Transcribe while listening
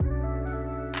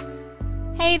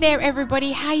Hey there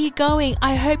everybody, how you going?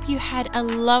 I hope you had a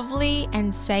lovely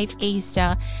and safe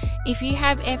Easter. If you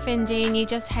have FND and you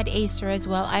just had Easter as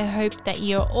well, I hope that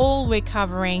you're all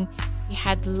recovering. You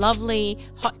had lovely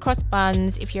hot cross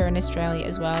buns if you're in Australia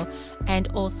as well, and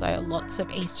also lots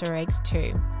of Easter eggs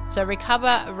too. So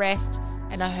recover, rest,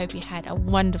 and I hope you had a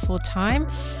wonderful time.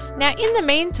 Now, in the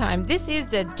meantime, this is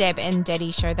the Deb and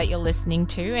Detty show that you're listening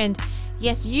to, and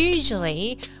yes,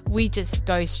 usually we just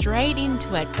go straight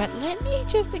into it, but let me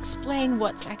just explain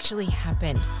what's actually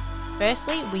happened.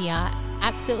 Firstly, we are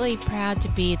absolutely proud to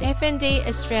be the FND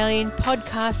Australian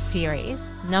podcast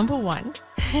series, number 1.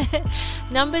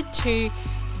 Number 2,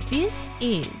 this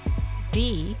is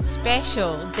the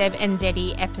special Deb and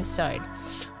Detty episode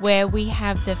where we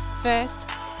have the first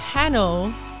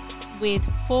panel with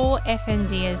 4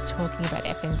 FNDers talking about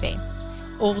FND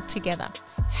all together.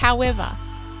 However,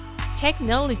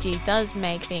 technology does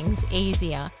make things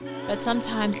easier, but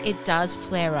sometimes it does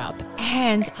flare up.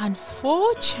 And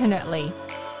unfortunately,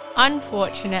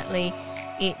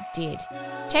 it did.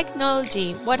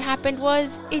 Technology, what happened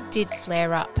was it did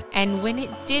flare up. And when it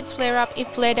did flare up,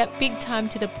 it flared up big time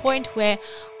to the point where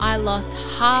I lost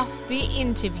half the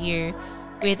interview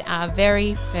with our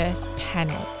very first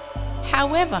panel.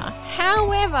 However,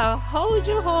 hold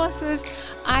your horses,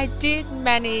 I did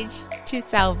manage to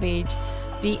salvage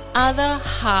the other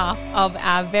half of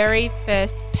our very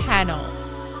first panel,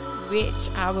 which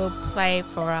I will play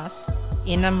for us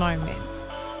in a moment.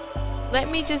 Let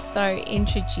me just though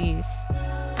introduce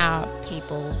our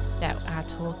people that are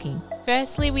talking.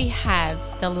 Firstly, we have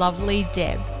the lovely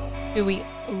Deb, who we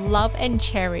love and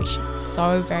cherish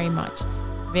so very much.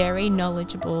 Very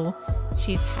knowledgeable.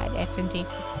 She's had F&D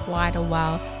for quite a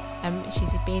while.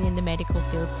 She's been in the medical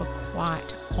field for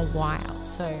quite a while.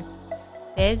 So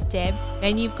there's Deb.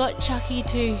 Then you've got Chucky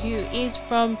too, who is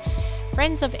from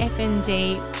Friends of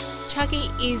FND. Chucky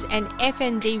is an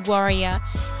FND warrior.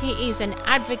 He is an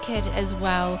advocate as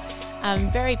well.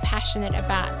 Very passionate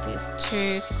about this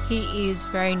too. He is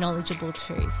very knowledgeable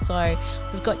too. So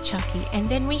we've got Chucky. And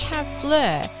then we have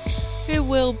Fleur, who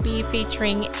will be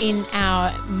featuring in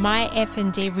our My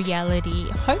FND reality,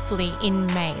 hopefully in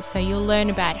May. So you'll learn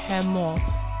about her more.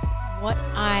 What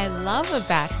I love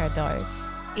about her though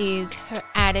is her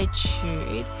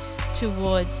attitude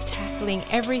towards tackling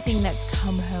everything that's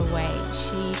come her way.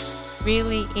 She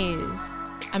really is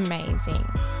amazing.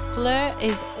 Fleur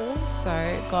has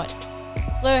also got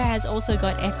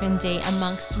FND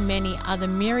amongst many other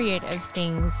myriad of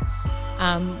things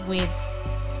with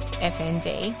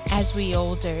FND, as we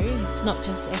all do. It's not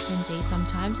just FND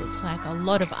sometimes, it's like a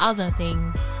lot of other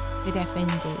things with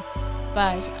FND.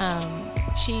 But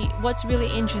what's really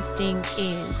interesting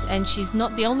is, and she's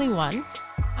not the only one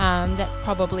that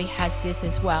probably has this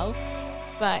as well,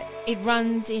 but it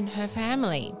runs in her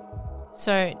family.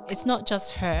 So it's not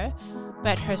just her,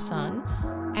 but her son,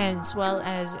 as well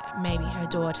as maybe her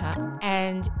daughter,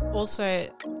 and also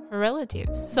her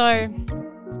relatives. So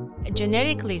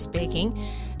genetically speaking,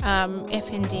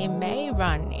 FND may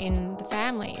run in the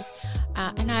families.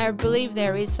 And I believe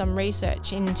there is some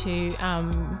research into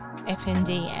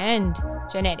FND and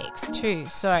genetics too.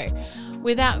 So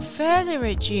without further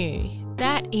ado,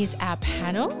 that is our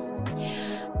panel,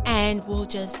 and we'll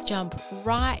just jump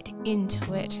right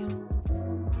into it.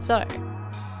 So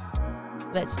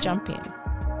let's jump in.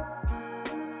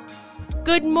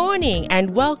 Good morning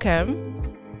and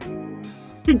welcome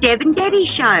to Deb and Detty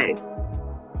show.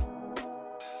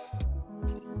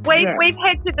 We've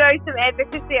had to do some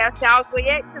advocacy ourselves. We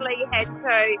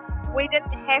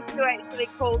didn't have to actually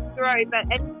call through, but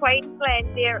in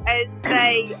Queensland there is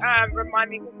a, remind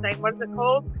me his name, what's it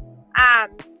called?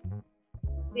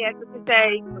 The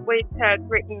advocacy we had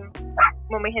written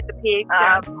when we had the PX.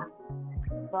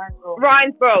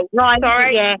 Ryan's Rule.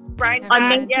 Sorry. Yeah. Ryan's I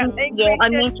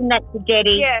mentioned that to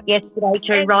Detty yesterday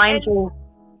too. Ryan's Rule.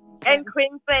 In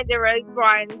Queensland there is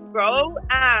Ryan's Rule.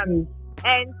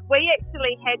 And we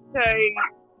actually had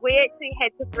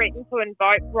to threaten to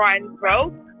invoke Ryan's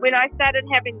Rule. When I started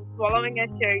having swallowing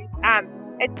issues,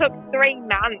 it took 3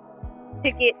 months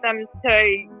to get them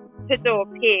to do a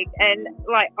peg, and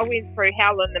I went through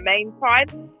hell in the meantime.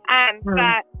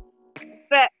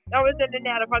 But I was in and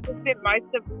out of hospital. I spent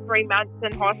most of 3 months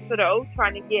in hospital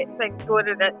trying to get things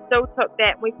sorted. It still took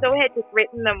that. We still had to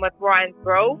threaten them with Ryan's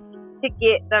Rule to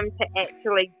get them to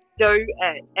actually do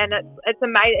it, and it's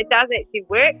amazing. It does actually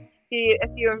work.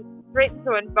 If you threaten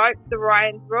to invoke the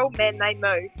Ryan's Rule, man, they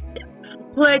move.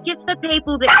 Well, just for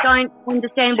people that don't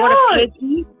understand what a peg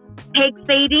is, peg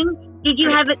feeding, did you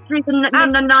have it through the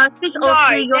nurses or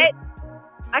through your...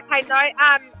 Okay, no.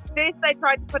 First they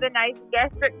tried to put a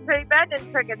nasogastric tube in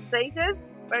and triggered seizures.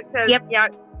 which is,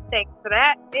 thanks for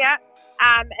that,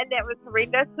 and that was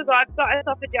horrendous because I've got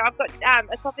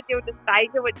esophageal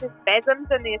dysphagia, which is spasms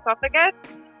in the esophagus.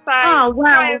 So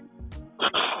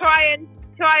try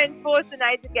and force a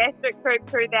nasogastric tube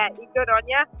through that. You're good on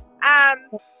you.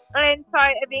 And so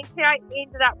eventually I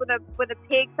ended up with a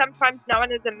peg, sometimes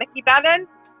known as a Mickey button.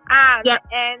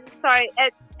 And so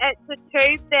it's a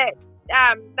tube that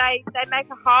they make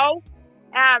a hole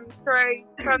through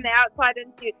from the outside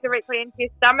directly into your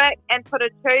stomach and put a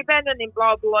tube in and then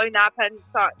blow a balloon up and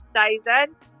so it stays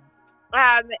in.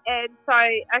 And so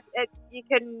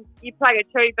you plug a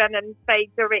tube in and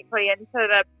feed directly into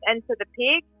the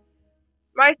peg.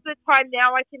 Most of the time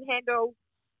now I can handle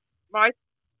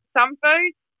some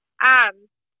food,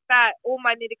 but all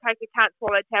my medication can't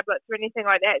swallow tablets or anything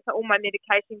like that. So all my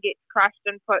medication gets crushed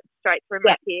and put straight through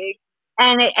my peg.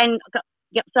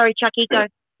 Sorry, Chucky, go.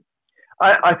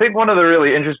 I think one of the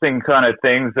really interesting kind of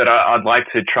things that I'd like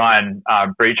to try and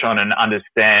breach on and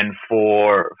understand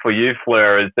for you,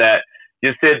 Fleur, is that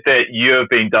you said that you have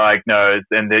been diagnosed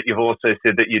and that you've also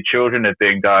said that your children have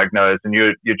been diagnosed and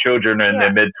your children are in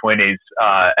their mid-20s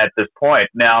at this point.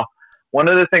 Now, one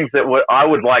of the things that I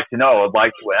would like to know,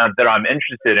 that I'm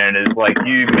interested in is, like,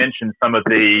 you mentioned some of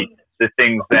the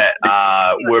things that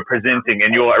were presenting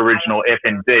in your original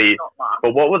FND,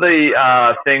 but what were the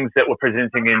things that were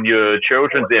presenting in your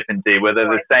children's FND? Were they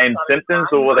the same symptoms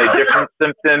or were they different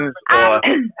symptoms, or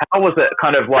how was it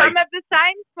kind of like? Some of the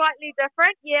same, slightly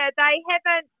different. Yeah, they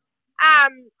haven't,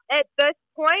 at this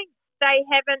point, they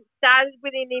haven't started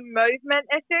with any movement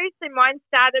issues. So mine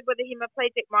started with a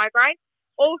hemiplegic migraine.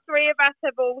 All three of us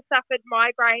have all suffered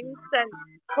migraines since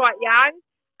quite young.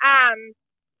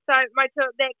 So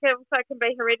that also can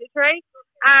be hereditary.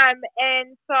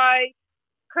 And so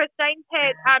Christine's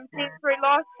had sensory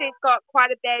loss. She's got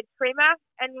quite a bad tremor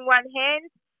in one hand.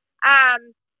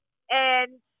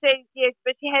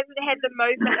 But she hasn't had the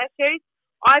movement issues.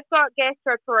 I've got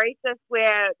gastroparesis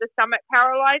where the stomach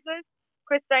paralyzes.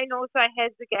 Christine also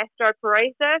has the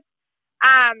gastroparesis.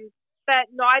 But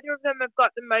neither of them have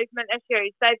got the movement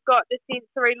issues. They've got the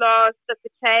sensory loss, the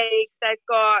fatigue. They've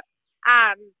got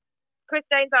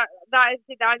Christine's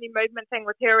the only movement thing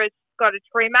with her is got a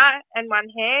tremor in one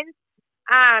hand.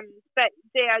 But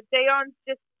Dion's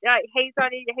just he's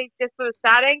just sort of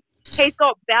starting. He's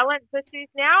got balance issues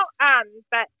now.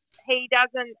 But he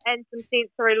doesn't, and some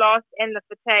sensory loss and the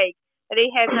fatigue. But he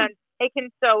hasn't.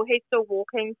 He's still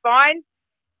walking fine.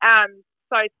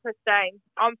 So is Christine.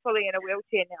 I'm fully in a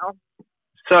wheelchair now.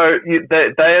 So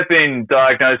they have been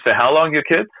diagnosed for how long, your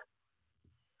kids?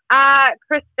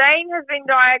 Christine has been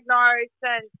diagnosed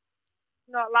since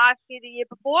not last year, the year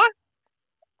before.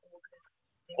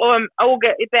 Around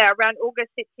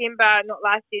August, September, not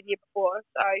last year, the year before.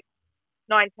 So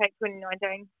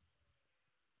 2019.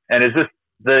 And is this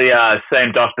the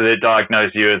same doctor that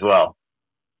diagnosed you as well?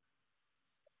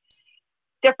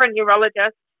 Different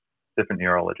neurologist.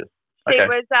 Okay. She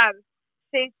was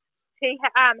she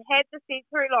had the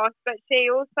sensory loss, but she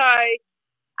also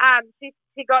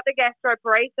she got the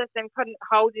gastroparesis and couldn't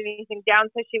hold anything down,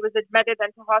 so she was admitted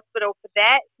into hospital for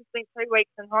that. She spent 2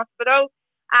 weeks in hospital,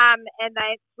 and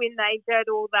that's when they did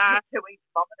all that's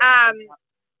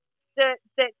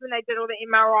when they did all the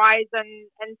MRIs and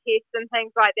tests and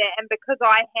things like that. And because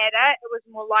I had it, it was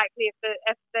more likely if the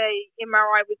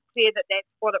MRI was clear that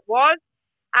that's what it was.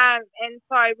 And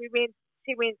so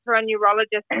she went to a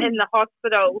neurologist in the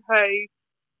hospital who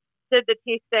did the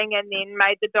testing and then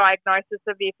made the diagnosis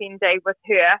of FND with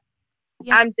her.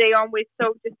 Yes. Dion, we're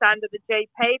still just under the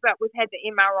GP, but we've had the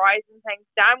MRIs and things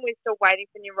done. We're still waiting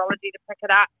for neurology to pick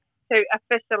it up to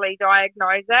officially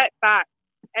diagnose it, but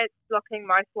it's looking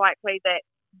most likely that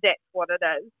that's what it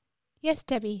is. Yes,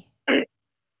 Debbie. All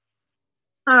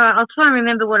right, I'll try and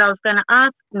remember what I was going to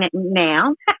ask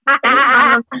now.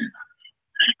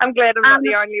 I'm glad I'm not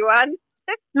the only one.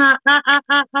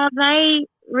 Are they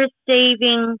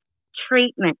receiving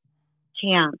treatment,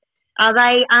 Tian? Are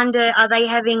they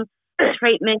having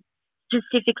treatment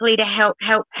specifically to help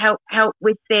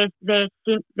with their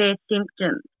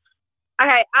symptoms?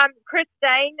 Okay,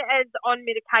 Christine is on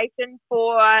medication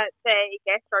for the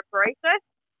gastroparesis.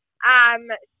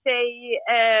 She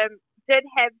did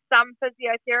have some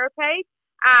physiotherapy,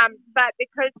 but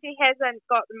because she hasn't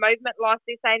got the movement loss,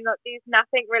 they're saying that there's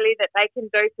nothing really that they can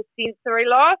do for sensory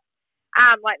loss,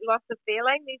 like loss of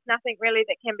feeling. There's nothing really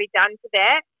that can be done for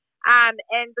that.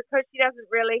 And because she doesn't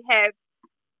really have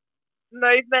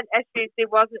movement issues,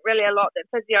 there wasn't really a lot that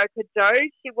physio could do.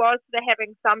 She was sort of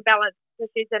having some balance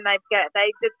issues, and they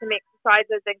did some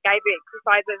exercises and gave her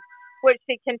exercises, which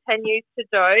she continues to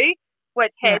do,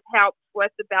 which has helped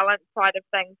with the balance side of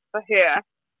things for her.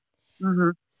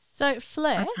 Mm-hmm. So,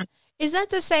 Fleur, is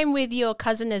that the same with your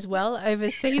cousin as well,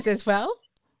 overseas as well?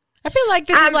 I feel like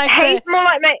this is like he's more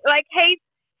like me. Like he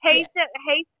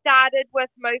started with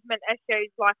movement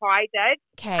issues like I did.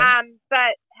 Okay.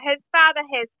 But his father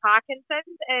has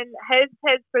Parkinson's, and his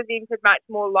presented much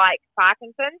more like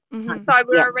Parkinson's. Mm-hmm. So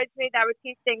originally they were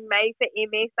testing me for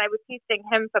MS. They were testing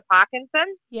him for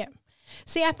Parkinson's. Yeah.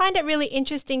 See, I find it really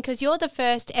interesting because you're the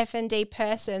first FND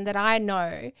person that I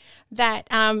know that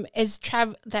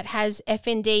that has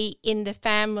FND in the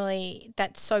family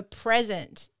that's so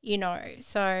present, you know.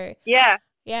 So yeah,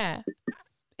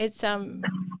 it's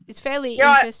fairly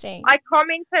interesting. I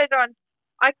commented on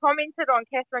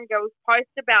Catherine Gill's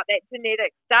post about that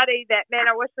genetic study. That, man,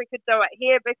 I wish we could do it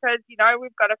here because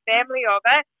we've got a family of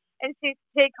it. And she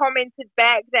commented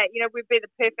back that, we'd be the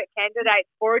perfect candidate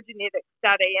for a genetic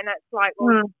study. And it's like,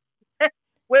 well,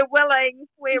 we're willing.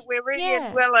 We're ready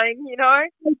and willing,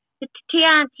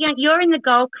 Tian, you're in the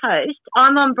Gold Coast.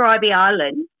 I'm on Bribie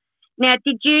Island. Now,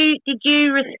 did you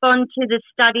respond to the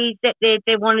studies that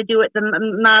they want to do at the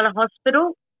Marla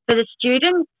Hospital for the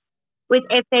students with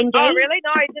FND? Oh, really?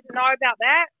 No, I didn't know about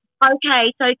that.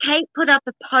 Okay, so Kate put up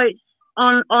a post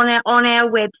on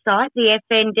our website, the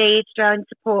FND Australian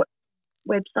Support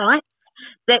website,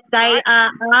 that they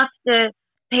asked the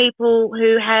people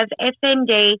who have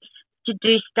FND to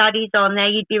do studies on. Now,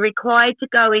 you'd be required to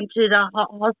go into the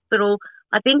hospital.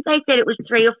 I think they said it was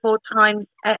 3 or 4 times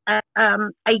a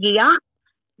year.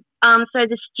 So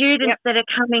the students that are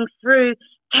coming through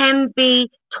can be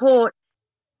taught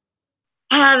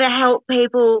how to help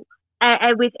people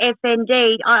with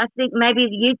FND. I think maybe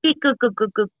you'd be good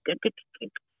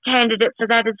candidate for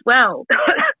that as well.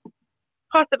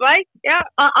 Possibly, yeah.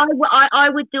 I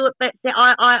would do it, but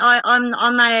I'm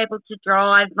not able to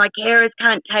drive. My carers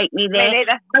can't take me there. Me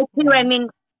neither. I too am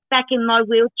back in my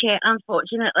wheelchair,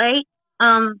 unfortunately.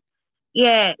 Oh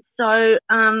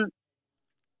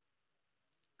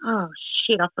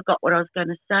shit! I forgot what I was going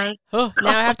to say. Oh,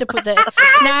 now I have to put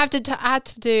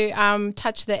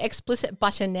touch the explicit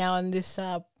button now on this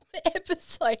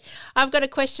episode. I've got a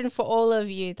question for all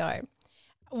of you though.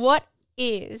 What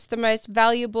is the most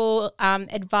valuable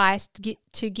advice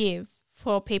to give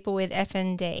for people with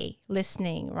FND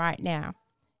listening right now,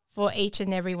 for each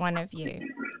and every one of you?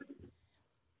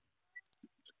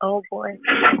 Oh boy!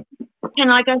 Can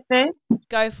I go first?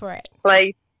 Go for it,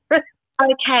 please.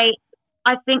 Okay.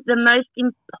 I think the most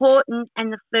important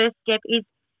and the first step is,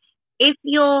 if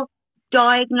you're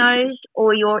diagnosed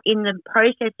or you're in the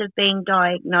process of being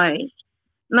diagnosed,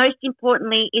 most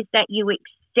importantly is that you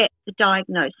accept the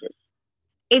diagnosis.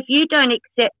 If you don't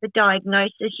accept the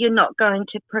diagnosis, you're not going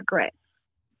to progress.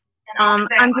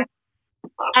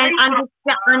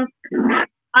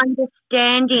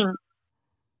 Understanding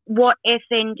what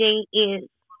FND is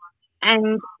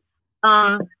and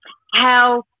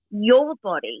how your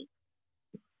body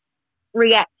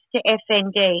reacts to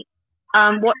FND,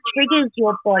 what triggers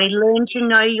your body. Learn to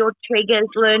know your triggers,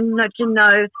 learn to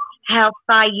know how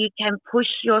far you can push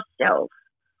yourself,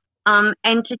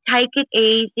 and to take it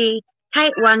easy,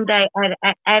 take one day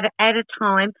at a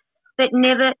time, but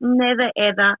never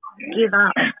ever give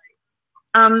up.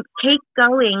 Keep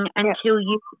going until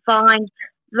you find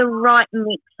the right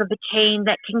mix of a team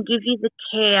that can give you the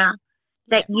care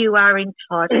that you are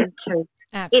entitled to.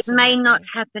 Absolutely. It may not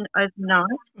happen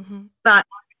overnight, but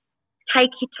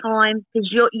take your time, because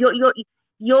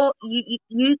you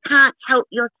can't help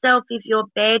yourself if you're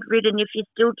bedridden, if you're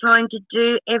still trying to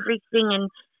do everything. And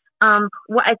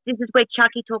this is where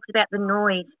Chucky talks about the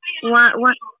noise.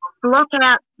 Block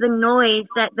out the noise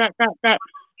that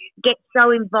gets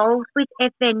so involved with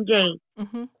FND.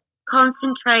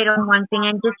 Concentrate on one thing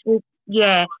and just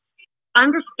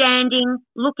understanding,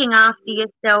 looking after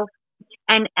yourself,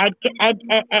 and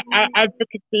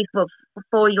advocacy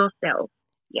for yourself.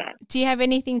 Yeah. Do you have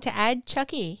anything to add,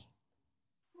 Chucky?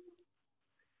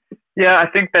 Yeah, I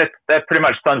think that pretty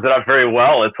much sums it up very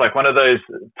well. It's like one of those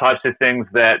types of things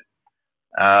that,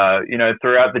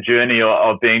 throughout the journey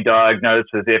of being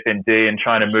diagnosed with FND and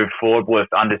trying to move forward with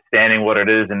understanding what it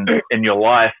is in your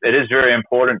life, it is very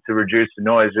important to reduce the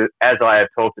noise, as I have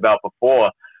talked about before.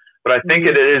 But I think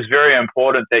it is very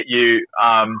important that you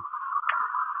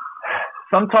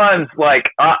sometimes, like,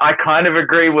 I kind of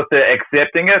agree with the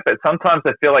accepting it, but sometimes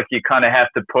I feel like you kind of have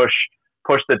to push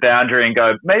the boundary and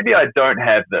go, maybe I don't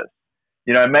have this.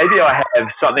 Maybe I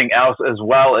have something else as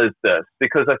well as this.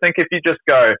 Because I think if you just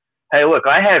go, hey, look,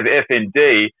 I have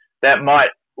FND, that might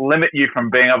limit you from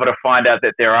being able to find out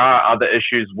that there are other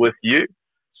issues with you.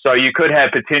 So you could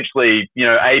have potentially,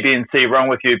 A, B, and C wrong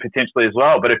with you potentially as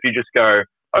well. But if you just go,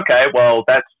 okay, well,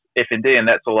 that's FND and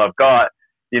that's all I've got,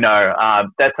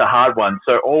 that's a hard one.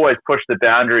 So always push the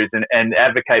boundaries and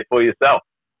advocate for yourself.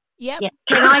 Yep. Yeah.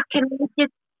 Can I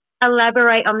just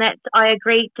elaborate on that? I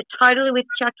agree totally with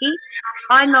Chucky.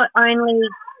 I not only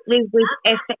live with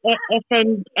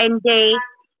FND,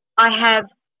 I have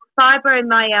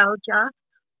fibromyalgia.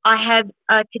 I have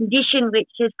a condition which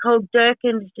is called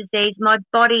Durkin's disease. My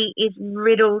body is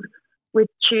riddled with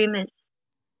tumours.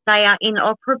 They are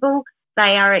inoperable.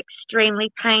 They are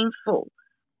extremely painful.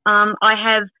 I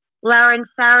have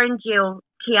laryngeal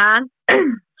Tian,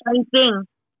 same thing.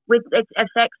 It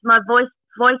affects my voice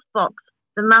box,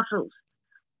 the muscles.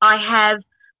 I have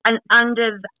an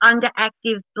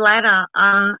underactive bladder,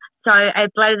 so a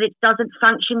bladder that doesn't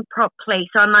function properly.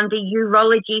 So I'm under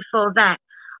urology for that.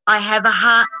 I have a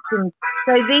heart thing.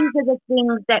 So these are the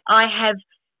things that I have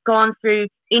gone through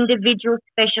individual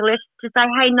specialists to say,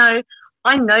 hey, no,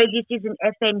 I know this isn't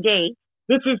FND.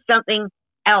 This is something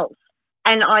else.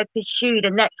 And I pursued,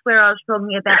 and that's where I was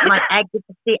talking about my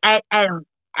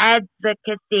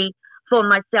advocacy for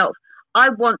myself. I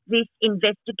want this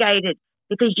investigated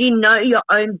because you know your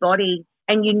own body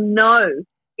and you know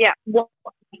what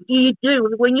you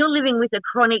do. When you're living with a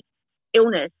chronic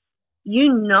illness,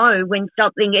 you know when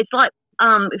something, it's like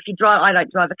if you drive, I don't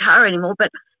drive a car anymore,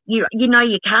 but you know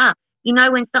your car. You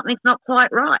know when something's not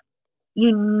quite right.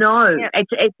 You know,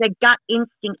 it's a gut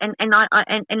instinct, and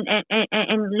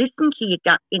listen to your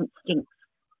gut instinct.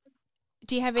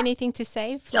 Do you have anything to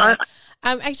say, Fleur?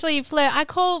 Actually, Fleur,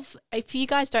 if you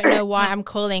guys don't know why I'm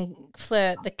calling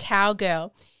Fleur the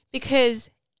cowgirl, because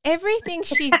everything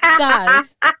she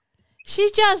does, she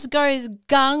just goes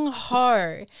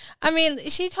gung-ho. I mean,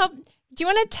 do you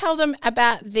want to tell them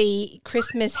about the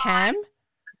Christmas ham?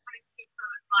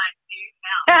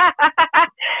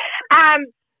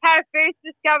 How I first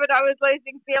discovered I was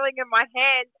losing feeling in my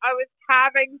hands, I was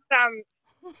carving some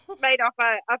made off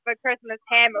a Christmas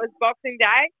ham. It was Boxing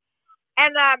Day.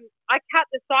 And I cut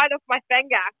the side off my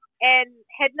finger and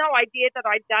had no idea that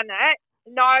I'd done it.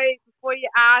 No, before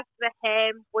you ask, the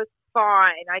ham was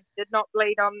fine. I did not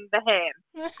bleed on the ham.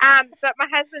 But my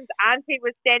husband's auntie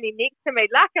was standing next to me,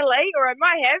 luckily, or I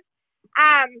might have.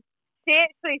 She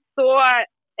actually saw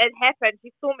it happen.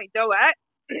 She saw me do it.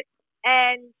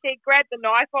 And she grabbed the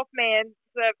knife off me and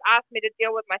sort of asked me to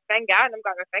deal with my finger. And I'm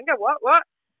going, my finger? What?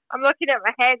 I'm looking at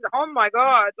my hands. Oh, my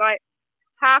God. Like,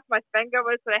 half my finger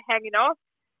was sort of hanging off.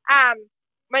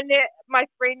 My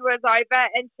friend was over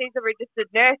and she's a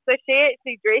registered nurse. So she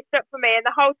actually dressed it for me. And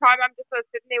the whole time I'm just sort of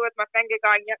sitting there with my finger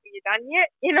going, yep, are you done yet?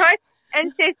 You know?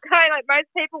 And she's going, like, most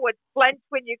people would flinch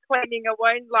when you're cleaning a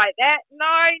wound like that.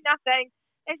 No, nothing.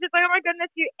 And she's like, oh, my goodness,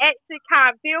 you actually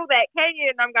can't feel that, can you?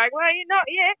 And I'm going, well, you're not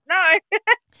yet, no.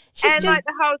 And, like,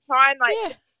 the whole time,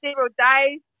 several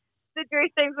days, the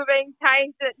dressings were being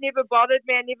changed. It never bothered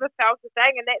me. I never felt a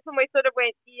thing. And that's when we sort of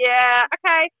went,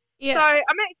 okay. Yeah. So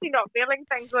I'm actually not feeling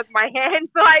things with my hands.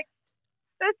 Like,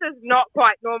 this is not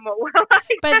quite normal.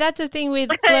 But that's the thing with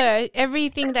Fleur.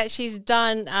 Everything that she's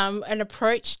done and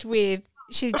approached with,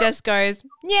 she just goes,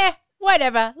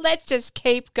 whatever, let's just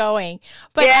keep going.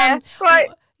 But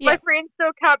my friends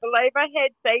still can't believe I had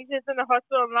seizures in the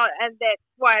hospital, and that's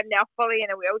why I'm now fully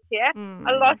in a wheelchair.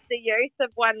 I lost the use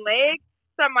of one leg,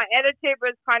 so my attitude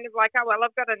was kind of like, oh, well,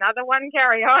 I've got another one,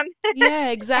 carry on. Yeah,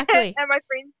 exactly. and my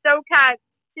friends still can't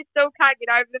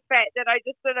get over the fact that I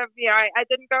just sort of, I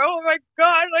didn't go, oh my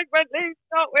God, like my leg's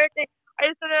not working. I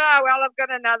just said, oh, well, I've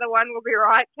got another one. We'll be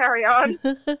right. Carry on.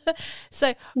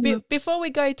 So before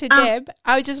we go to Deb,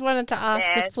 I just wanted to ask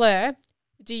Fleur,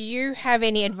 do you have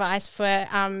any advice for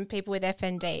people with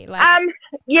FND?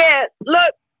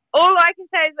 Look, all I can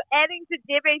say is adding to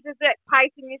Debbie's is that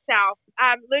pacing yourself.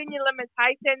 Learn your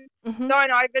limitations.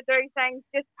 Don't overdo things.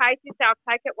 Just pace yourself.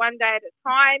 Take it one day at a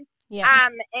time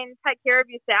and take care of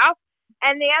yourself.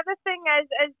 And the other thing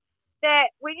is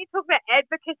that when you talk about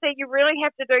advocacy, you really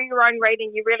have to do your own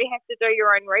reading. You really have to do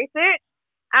your own research.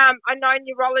 I know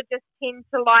neurologists tend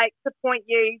to like to point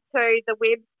you to the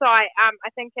website.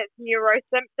 I think it's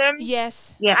Neurosymptoms.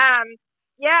 Yes. Yeah.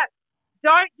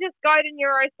 Don't just go to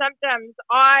Neurosymptoms.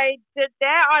 I did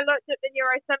that. I looked at the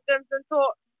Neurosymptoms and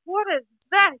thought, what is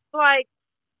this? Like,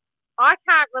 I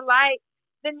can't relate.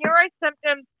 The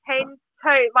Neurosymptoms tend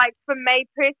to, like, for me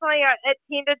personally, it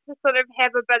tended to sort of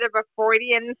have a bit of a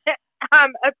Freudian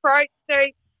approach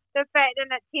to the fact, and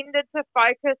it tended to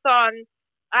focus on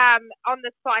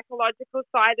the psychological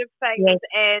side of things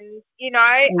and,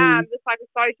 the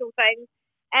psychosocial things.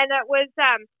 And it was,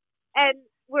 and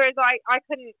whereas I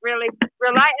couldn't really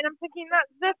relate, and I'm thinking that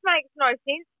this makes no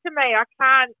sense to me. I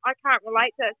can't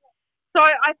relate this. So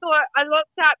I thought, I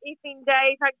looked up FND,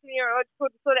 functional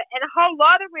neurological disorder, and a whole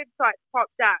lot of websites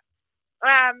popped up.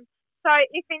 so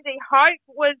FND Hope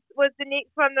was the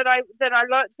next one that I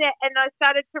looked at, and I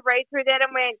started to read through that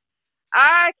and went,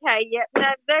 okay, yep,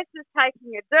 now this is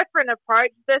taking a different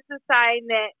approach. This is saying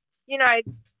that,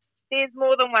 there's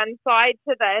more than one side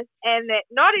to this, and that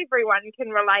not everyone can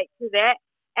relate to that,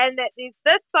 and that there's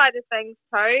this side of things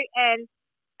too, and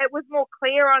it was more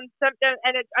clear on symptoms,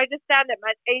 and I just found it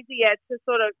much easier to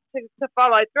sort of to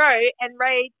follow through and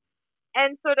read,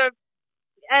 and sort of,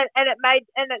 and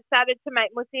it started to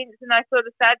make more sense, and I sort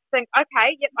of started to think,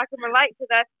 okay, yep, I can relate to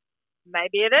this.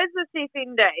 Maybe it is a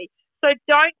CFND. So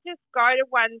don't just go to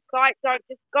one site. Don't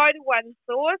just go to one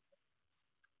source.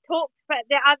 But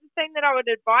the other thing that I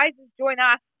would advise is join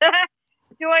us.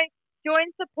 join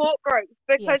support groups,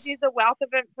 because there's a wealth of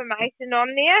information on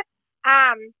there.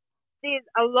 There's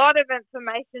a lot of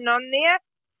information on there.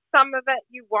 Some of it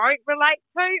you won't relate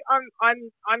to.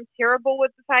 I'm terrible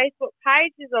with the Facebook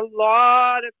page. There's a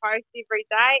lot of posts every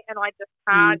day, and I just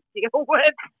can't deal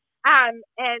with. And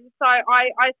so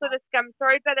I sort of skim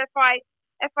through. But if I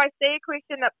see a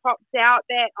question that pops out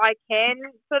that I can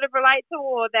sort of relate to,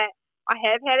 or that I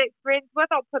have had experience with,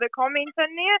 I'll put a comment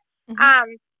in there.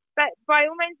 But by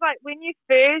all means, like, when you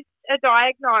first are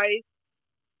diagnosed,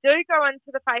 do go into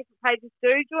the Facebook pages,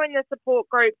 do join the support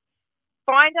groups,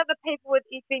 find other people with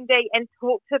FND and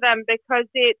talk to them, because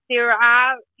there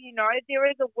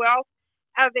is a wealth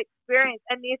of experience,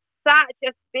 and there's such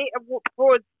a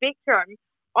broad spectrum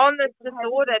on this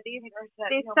disorder.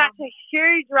 There's such a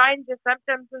huge range of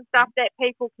symptoms and stuff that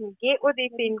people can get with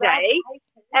FND,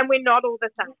 and we're not all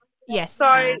the same. Yes. So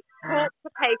talk to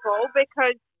people,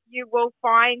 because you will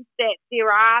find that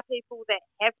there are people that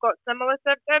have got similar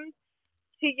symptoms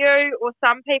to you, or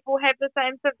some people have the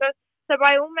same symptoms. So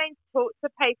by all means, talk to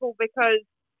people, because,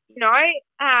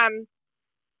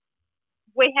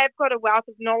 we have got a wealth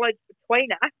of knowledge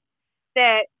between us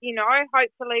that,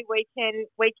 hopefully we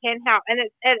can help. And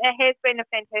it has been a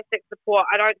fantastic support.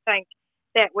 I don't think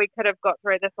that we could have got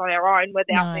through this on our own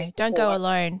without that support. Don't go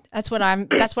alone. That's what I'm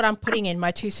putting in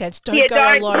my 2 cents. Don't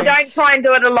go alone. Don't try and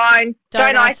do it alone.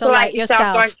 Don't isolate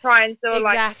yourself. Don't try and do it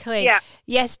exactly.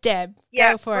 Yes, Deb.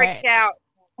 Yeah, go for reach it. out.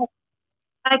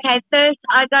 Okay, first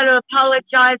I got to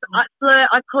apologise. Fleur,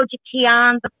 I called you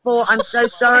Tian before. I'm so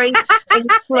sorry.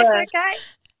 It's Fleur. It's okay.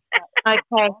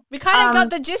 Okay. We kind of got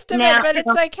the gist of it, but it's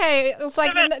okay. It's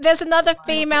like there's another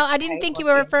female. I didn't think you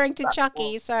were referring to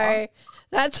Chucky, so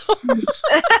that's all.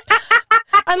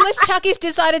 Unless Chucky's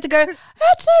decided to go,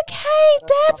 it's okay,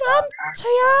 Deb, I'm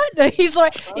Tian. He's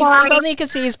like, if only you could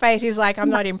see his face, he's like,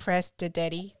 I'm not impressed,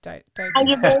 Detty. Don't do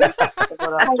that.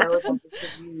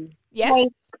 Yes.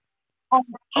 I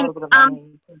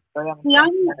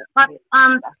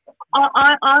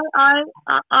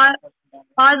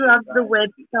love the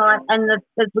website and the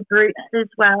groups as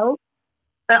well,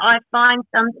 but I find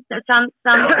sometimes they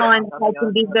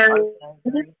can be very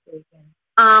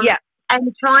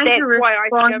and trying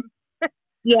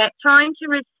to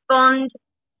respond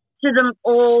to them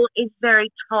all is very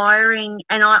tiring,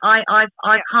 and I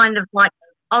kind of like,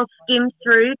 I'll skim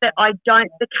through, but I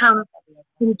don't become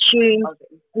consumed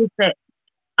with it.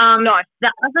 One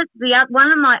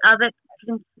of my other,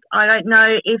 I don't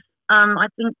know if I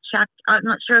think I'm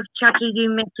not sure if Chucky, you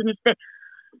mentioned this, but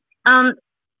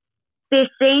there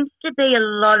seems to be a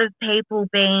lot of people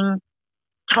being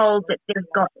told that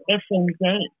they've got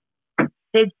FND.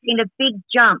 There's been a big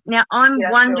jump. Now I'm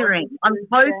wondering, I'm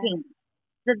hoping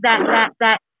that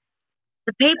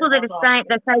the people that are saying,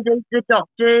 they say the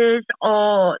doctors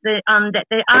or the are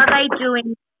they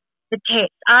doing the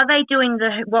tests? Are they doing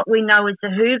what we know as the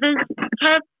Hoover's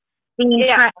test, the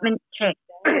entrapment test?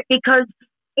 Because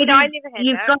yes,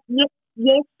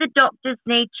 the doctors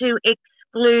need to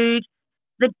exclude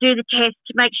do the test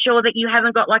to make sure that you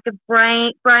haven't got like a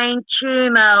brain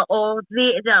tumor or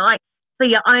for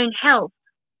your own health.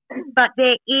 But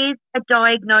there is a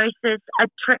diagnosis,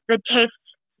 the test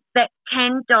that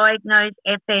can diagnose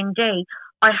FND.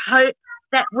 I hope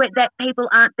that people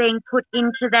aren't being put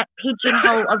into that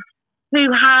pigeonhole of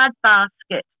too hard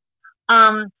basket.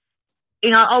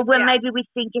 Maybe we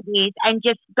think it is, and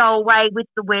just go away with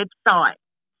the website.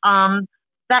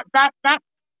 That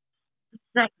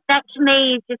to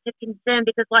me is just a concern,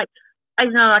 because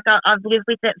I've lived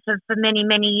with it for many,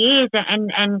 many years,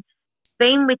 and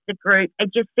been with the group.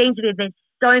 It just seems to be there's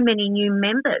so many new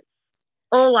members,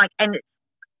 and it's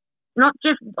not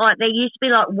just like there used to be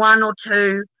like one or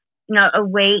two, a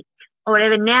week or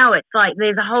whatever. Now it's like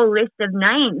there's a whole list of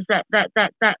names that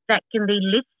can be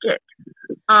listed.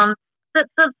 But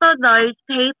for those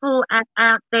people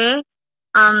out there,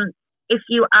 if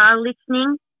you are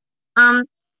listening, how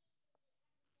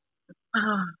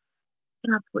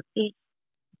can I put this?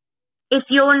 if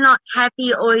you're not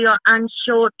happy or you're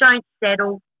unsure, don't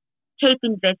settle. Keep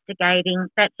investigating.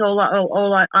 That's all I'm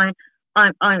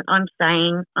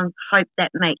saying. I hope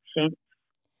that makes sense.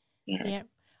 Yeah.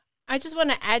 I just want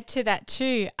to add to that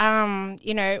too.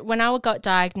 When I got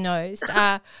diagnosed,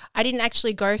 I didn't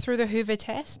actually go through the Hoover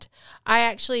test. I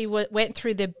actually went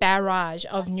through the barrage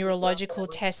of neurological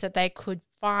tests that they could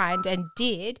find and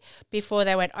did before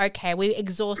they went, okay, we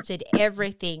exhausted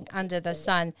everything under the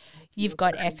sun. You've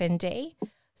got FND.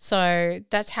 So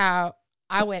that's how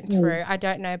I went through. I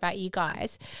don't know about you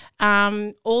guys.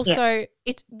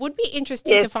 It would be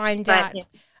interesting to find out,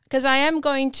 because I am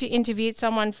going to interview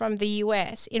someone from the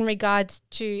US in regards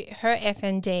to her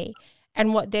FND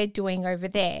and what they're doing over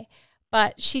there.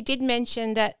 But she did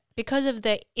mention that because of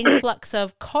the influx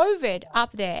of COVID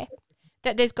up there,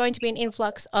 that there's going to be an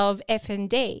influx of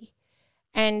FND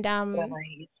and the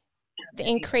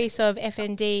increase of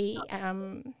FND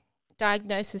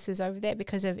diagnoses over there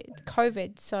because of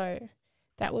COVID. So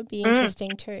that would be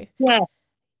interesting too. Yeah.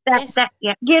 Sorry.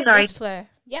 Yes, Fleur.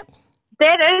 Yep.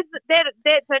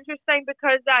 That's interesting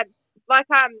because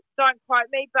don't quote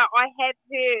me, but I have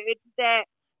heard that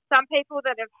some people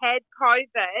that have had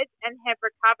COVID and have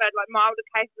recovered, like milder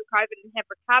cases of COVID and have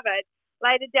recovered,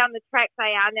 later down the track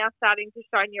they are now starting to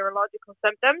show neurological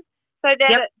symptoms. So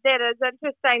that is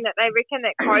interesting that they reckon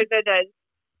that COVID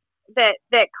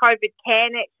COVID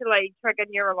can actually trigger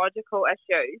neurological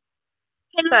issues.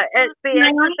 So it's the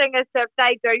interesting is if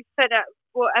they do fit it,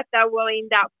 or if they will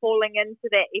end up falling into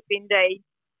that FND.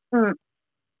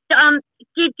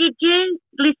 Did you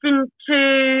listen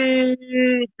to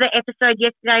the episode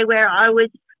yesterday where I was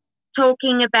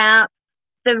talking about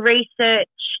the research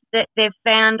that they've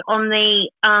found on the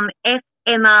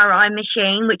fMRI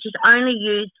machine, which is only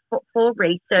used for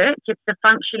research? It's a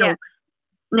functional. Yeah.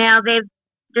 Now they've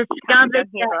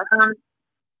discovered that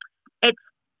it's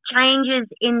changes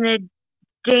in the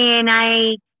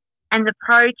DNA and the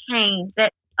protein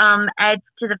that adds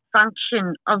to the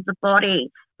function of the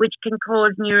body, which can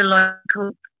cause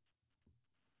neurological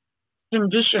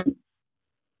conditions.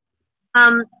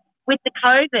 With the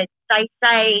COVID, they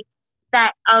say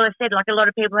that, I said, like a lot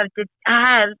of people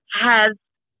are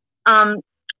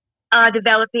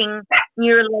developing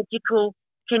neurological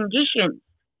conditions.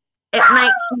 It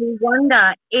makes me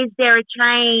wonder, is there a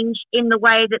change in the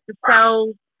way that the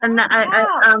cells and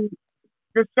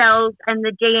the cells and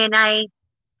the DNA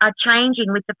are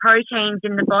changing with the proteins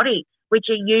in the body, which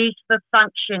are used for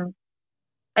function?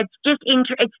 It's just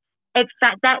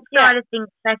that side of things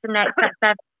fascinates me.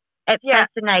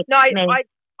 No, I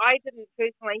didn't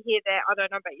personally hear that. I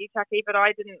don't know about you, Chucky, but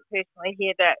I didn't personally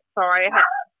hear that. Sorry, I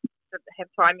didn't have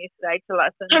time yesterday to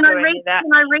listen to any of that.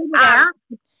 Can I read it out?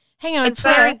 Hang on, it's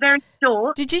very, very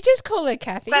short. Did you just call her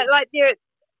Kathy? But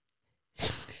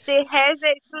there has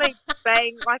actually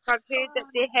been, like I've heard that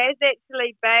there has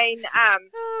actually been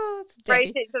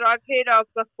research that I've heard of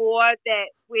before that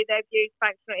where they've used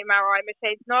functional MRI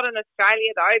machines, not in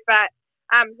Australia though, but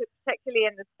particularly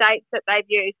in the States, that they've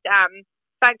used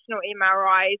functional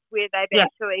MRIs where they've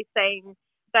actually seen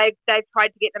they've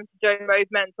tried to get them to do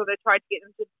movements, or they've tried to get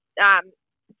them to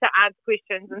answer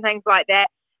questions and things like that.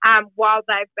 While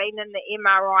they've been in the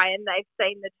MRI, and they've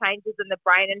seen the changes in the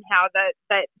brain and how the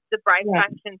brain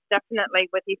functions differently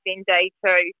with FND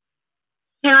too.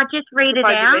 Can I just read it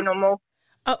out? Normal.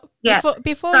 Oh, yeah.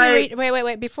 Before you read,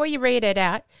 wait. Before you read it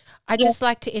out, I'd just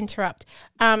like to interrupt.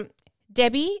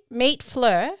 Debbie, meet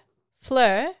Fleur.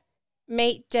 Fleur,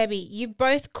 meet Debbie. You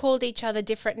both called each other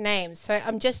different names, so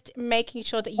I'm just making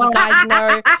sure that you guys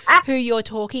know who you're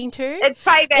talking to. It's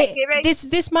payback,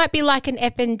 this might be like an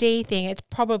FND thing. It's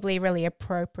probably really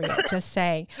appropriate. Just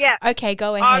saying. Yeah. Okay,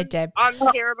 go ahead, Deb. I'm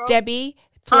terrible. Debbie,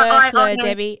 Fleur,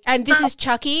 Debbie, and this is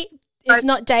Chucky. It's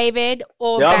not David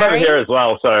or Barry. I'm over here as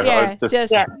well, so just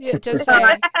say.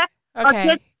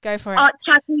 Okay, go for it.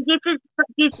 Chucky, this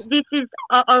is.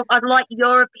 I'd like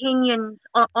your opinions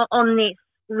on this.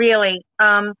 Really.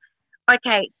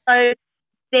 Okay, so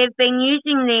they've been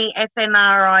using the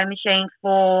fMRI machine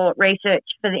for research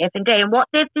for the FND, and what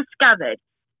they've discovered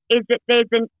is that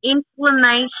there's an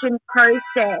inflammation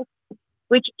process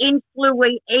which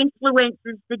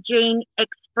influences the gene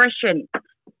expression.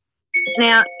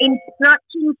 Now,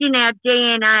 instructions in our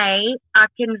DNA are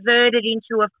converted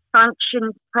into a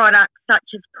function product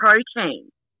such as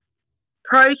protein.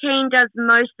 Protein does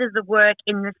most of the work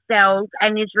in the cells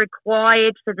and is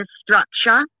required for the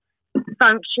structure,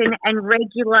 function and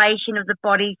regulation of the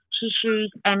body's tissues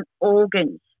and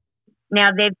organs.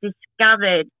 Now, they've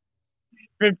discovered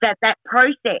that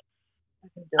process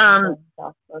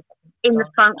in the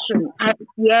function.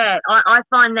 Yeah, I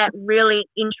find that really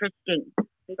interesting.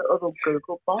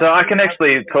 So I can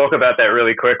actually talk about that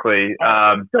really quickly.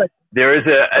 There is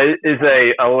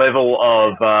a level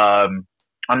of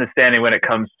understanding when it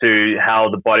comes to how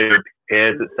the body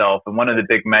repairs itself, and one of the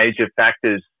big major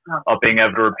factors of being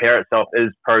able to repair itself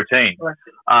is protein.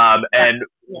 And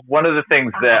one of the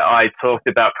things that I talked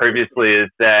about previously is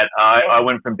that I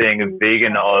went from being a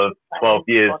vegan of 12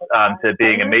 years to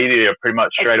being a meat eater pretty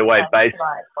much straight away, based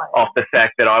off the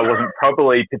fact that I wasn't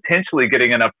probably potentially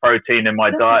getting enough protein in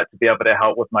my diet to be able to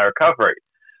help with my recovery.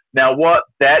 Now, what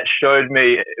that showed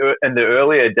me in the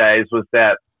earlier days was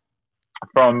that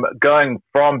from going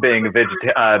from being a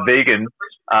vegan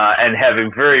and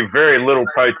having very, very little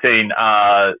protein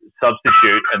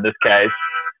substitute in this case,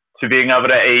 to being able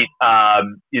to eat,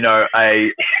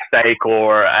 a steak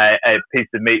or a piece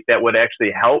of meat that would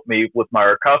actually help me with my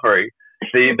recovery.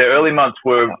 The early months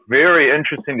were very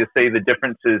interesting to see the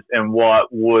differences in what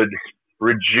would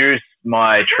reduce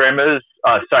my tremors,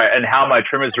 and how my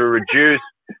tremors were reduced,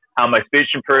 how my speech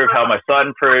improved, how my sight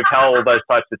improved, how all those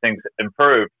types of things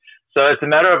improved. So it's a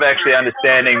matter of actually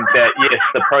understanding that, yes,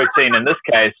 the protein in this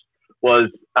case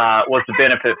was the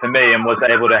benefit for me and was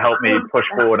able to help me push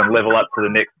forward and level up to the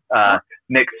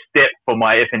next step for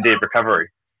my F&D recovery.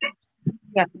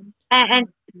 Yeah,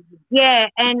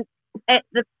 and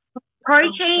the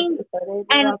protein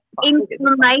and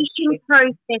inflammation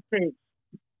processes.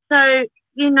 So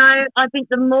I think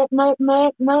the more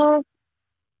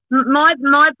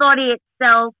my body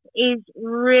itself is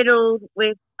riddled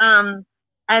with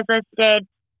as I said,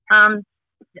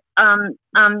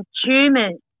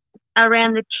 tumours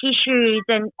around the tissues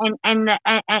and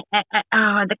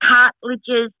the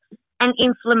cartilages and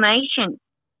inflammation,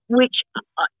 which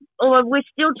we're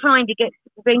still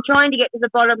been trying to get to the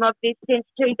bottom of this since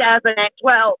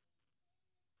 2012.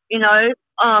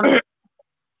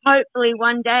 Hopefully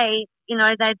one day,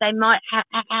 they might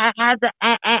have the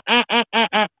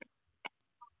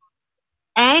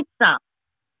answer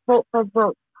for.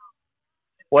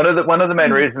 One of the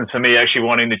main reasons for me actually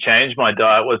wanting to change my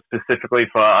diet was specifically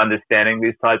for understanding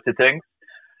these types of things.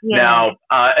 Yeah. Now,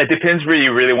 it depends where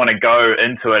you really want to go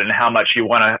into it and how much you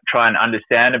want to try and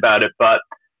understand about it. But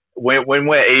when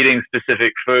we're eating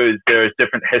specific foods, there is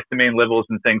different histamine levels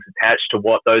and things attached to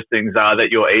what those things are that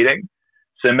you're eating.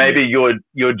 So maybe your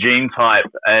gene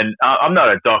type, and I'm not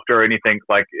a doctor or anything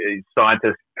like a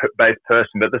scientist-based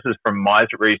person, but this is from my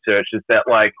research, is that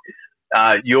like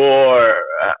your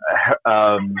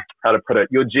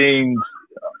genes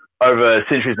over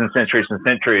centuries and centuries and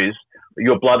centuries,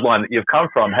 your bloodline that you've come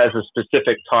from has a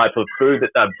specific type of food that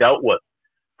they've dealt with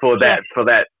for that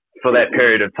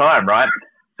period of time, right?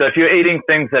 So if you're eating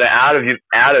things that are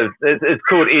it's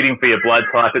called eating for your blood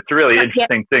type. It's a really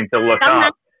interesting thing to look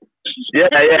up. Yeah.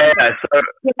 So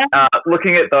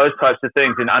looking at those types of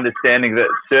things and understanding that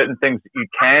certain things that you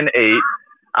can eat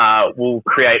will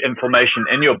create inflammation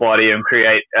in your body and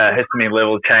create histamine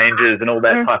level changes and all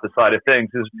that type of side of things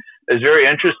is very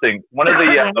interesting. One of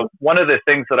the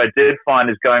things that I did find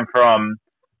is going from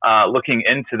looking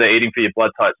into the eating for your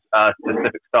blood type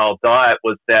specific style diet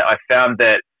was that I found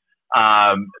that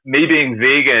me being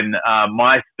vegan,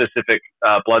 my specific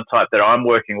blood type that I'm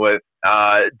working with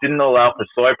didn't allow for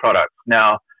soy products.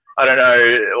 Now, I don't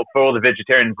know, for all the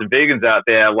vegetarians and vegans out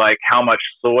there, like how much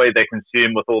soy they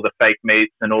consume with all the fake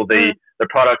meats and all the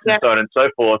products and so on and so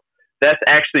forth. That's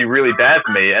actually really bad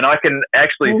for me. And I can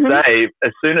actually say,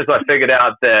 as soon as I figured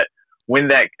out that when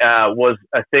that was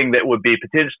a thing that would be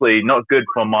potentially not good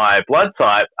for my blood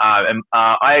type, I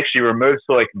actually removed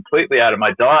soy completely out of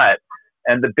my diet.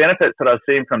 And the benefits that I've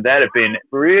seen from that have been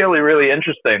really, really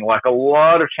interesting. Like a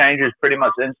lot of changes pretty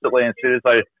much instantly as soon as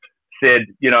I said,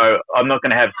 I'm not going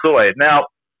to have soy. Now,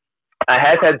 I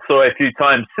have had soy a few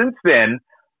times since then,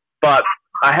 but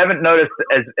I haven't noticed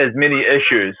as many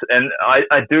issues. And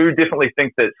I do definitely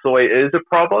think that soy is a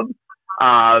problem.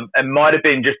 It might have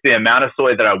been just the amount of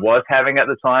soy that I was having at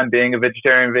the time being a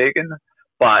vegetarian vegan.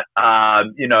 But,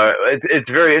 it's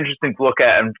very interesting to look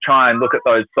at and try and look at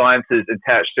those sciences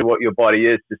attached to what your body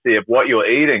is to see if what you're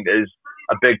eating is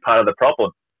a big part of the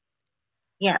problem.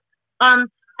 Yeah.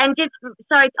 And just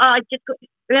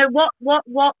what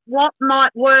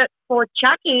might work for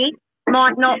Chucky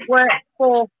might not work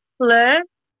for Fleur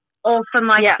or for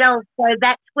myself. Yeah. So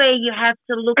that's where you have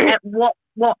to look at what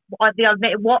works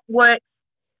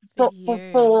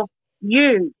for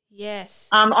you. Yes.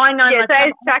 I know. Yeah, so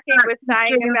as Chucky was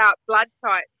saying about blood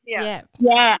types. Yeah.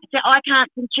 Yeah. So I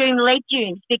can't consume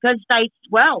legumes because they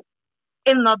swell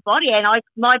in my body, and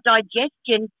my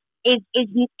digestion is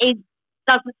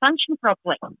doesn't function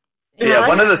properly. Yeah,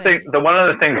 one of the things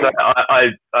that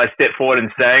I step forward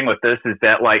in saying with this is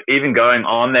that, like, even going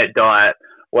on that diet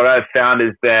what I've found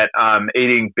is that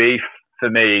eating beef for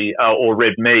me or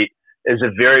red meat is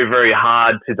a very, very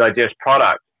hard to digest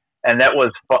product. And that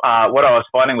was what I was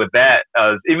finding with that.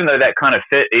 Even though that kind of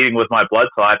fit eating with my blood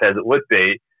type as it would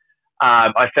be,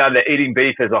 I found that eating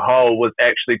beef as a whole was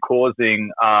actually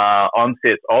causing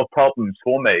onsets of problems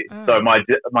for me. So my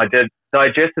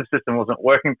digestive system wasn't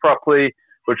working properly,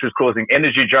 which was causing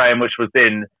energy drain, which was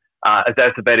then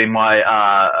exacerbating my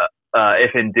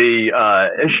FND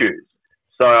issues.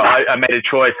 So I made a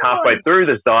choice halfway through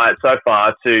this diet so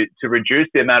far to reduce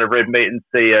the amount of red meat and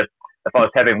see if I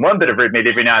was having one bit of red meat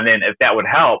every now and then, if that would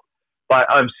help. But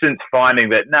I'm since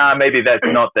finding that, maybe that's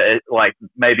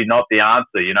maybe not the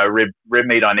answer. You know, red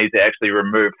meat I need to actually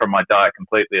remove from my diet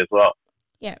completely as well.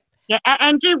 Yeah. Yeah,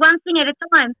 and do one thing at a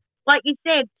time. Like you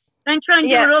said, don't try and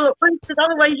do it all at once, because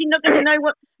otherwise you're not going to know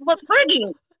what's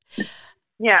working.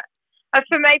 Yeah.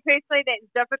 For me personally, that's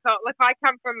difficult. Like, I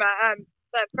come from an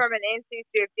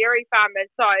ancestry of dairy farmers,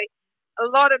 so a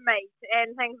lot of meat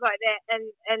and things like that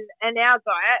in our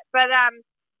diet.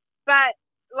 But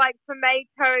like for me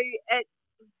too,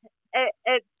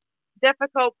 it's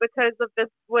difficult because of this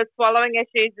with swallowing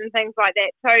issues and things like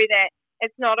that too, that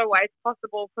it's not always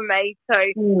possible for me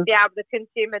to be able to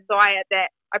consume a diet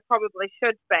that I probably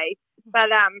should be. But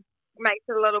makes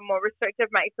it a little more restrictive,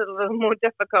 makes it a little more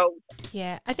difficult.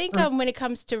 Yeah, I think when it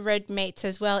comes to red meats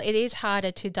as well, it is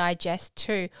harder to digest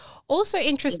too. Also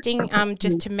interesting,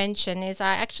 just to mention, is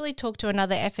I actually talked to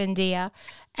another FNDer,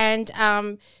 and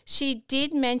she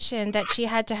did mention that she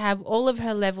had to have all of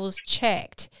her levels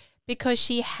checked because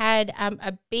she had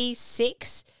a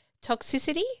B6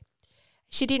 toxicity.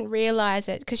 She didn't realize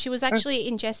it because she was actually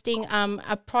ingesting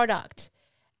a product,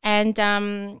 and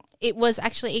it was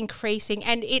actually increasing,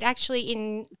 and it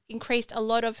actually increased a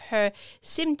lot of her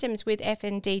symptoms with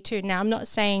FND too. Now, I'm not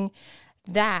saying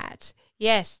that.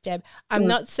 Yes, Deb. I'm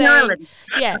not saying,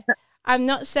 I'm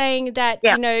not saying that,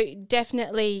 you know,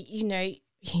 definitely, you know,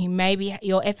 maybe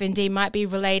your FND might be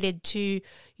related to,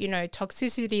 you know,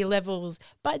 toxicity levels,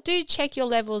 but do check your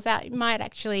levels out. It might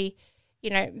actually, you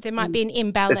know, there might be an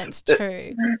imbalance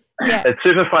too. Yeah, it's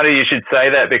super funny you should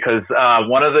say that, because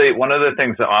one of the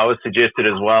things that I was suggested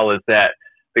as well is that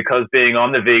because being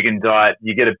on the vegan diet,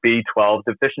 you get a B12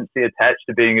 deficiency attached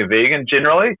to being a vegan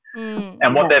generally,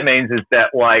 and what that means is that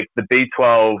like the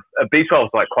B12 is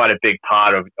like quite a big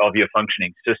part of your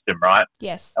functioning system, right?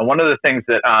 Yes. And one of the things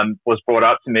that was brought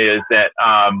up to me is that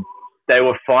they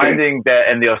were finding that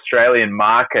in the Australian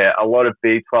market, a lot of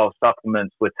B12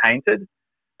 supplements were tainted,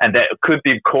 and that could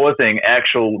be causing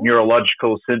actual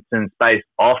neurological symptoms based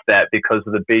off that because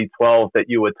of the B12 that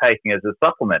you were taking as a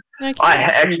supplement. Okay. I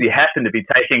actually happened to be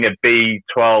taking a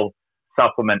B12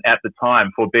 supplement at the time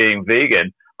for being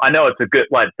vegan. I know it's a good,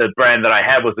 like the brand that I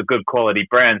had was a good quality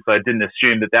brand, so I didn't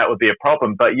assume that would be a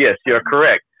problem. But yes, you're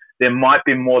correct. There might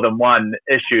be more than one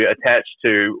issue attached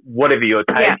to whatever you're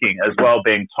taking as well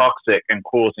being toxic and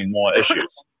causing more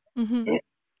issues. Mm-hmm.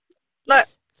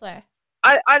 Yes, Claire.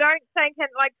 I don't think,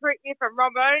 and like, correct me if I'm wrong,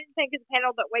 but I don't think as a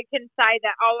panel that we can say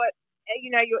that,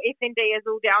 you know, your FND is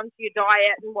all down to your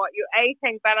diet and what you're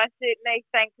eating, but I certainly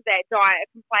think that diet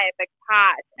can play a big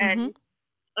part in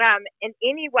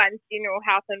anyone's general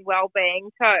health and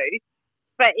well-being too,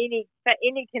 for any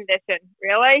condition,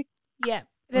 really. Yeah,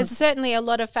 there's certainly a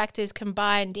lot of factors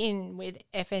combined in with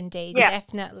FND,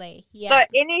 definitely. Yeah. So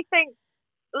anything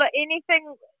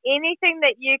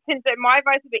that you can do, my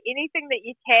advice would be anything that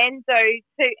you can do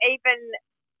to even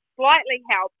slightly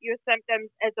help your symptoms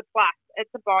is a plus. It's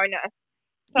a bonus.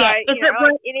 So, anything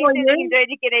you can do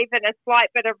to get even a slight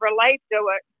bit of relief, do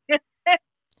it.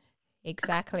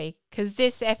 Exactly, because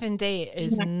this FND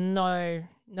is no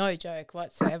joke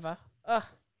whatsoever. Ugh.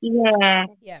 Yeah.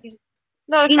 Yeah.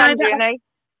 No fun journey.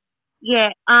 Yeah.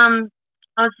 I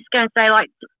was just going to say, like,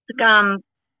 to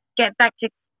get back to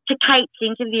Kate's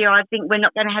interview, I think we're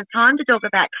not going to have time to talk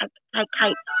about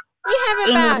Kate's.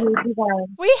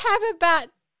 We have about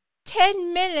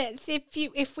 10 minutes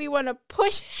if we want to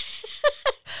push.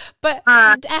 But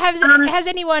has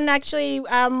anyone actually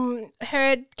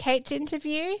heard Kate's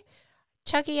interview?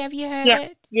 Chucky, have you heard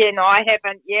it? Yeah, no, I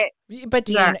haven't yet. But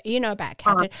do you know about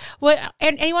Catherine? Well,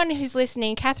 and anyone who's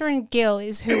listening, Catherine Gill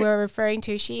is who we're referring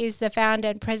to. She is the founder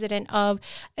and president of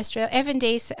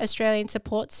F&D Australian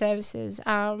Support Services.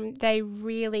 They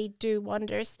really do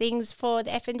wondrous things for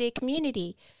the F&D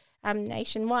community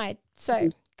nationwide.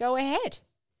 So go ahead.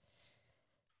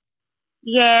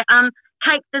 Yeah,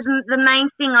 Kate, the main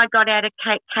thing I got out of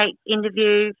Kate's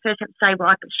interview, first I have to say,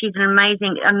 well, she's an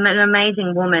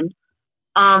amazing woman.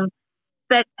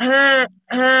 But her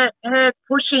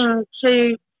pushing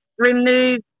to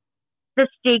remove the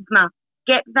stigma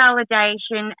get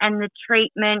validation and the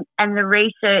treatment and the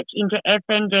research into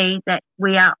FND that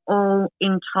we are all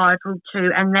entitled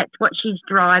to, and that's what she's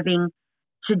driving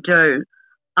to do.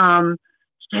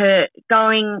 To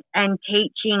going and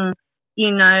teaching,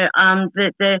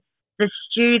 the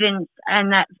students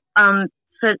and that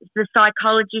for the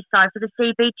psychology side, for the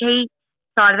CBT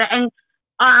side of it, and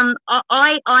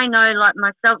I know, like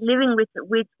myself, living with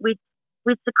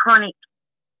the chronic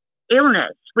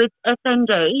illness with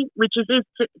FND, which is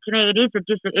to me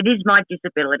it is my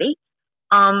disability.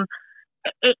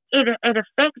 It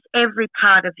affects every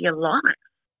part of your life.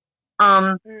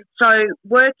 So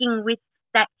working with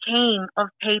that team of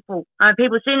people, as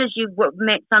soon as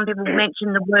some people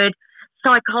mention the word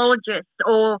psychologist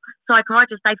or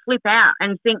psychiatrist, they flip out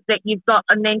and think that you've got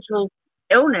a mental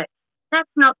illness. That's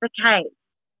not the case.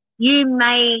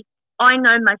 I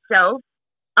know myself,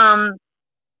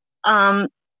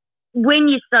 when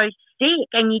you're so sick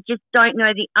and you just don't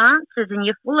know the answers and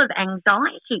you're full of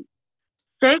anxiety,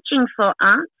 searching for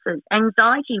answers,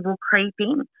 anxiety will creep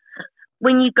in.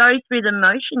 When you go through the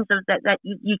motions of that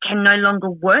you can no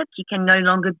longer work, you can no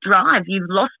longer drive, you've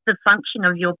lost the function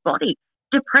of your body,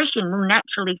 depression will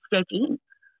naturally set in.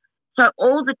 So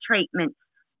all the treatments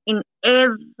in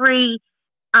every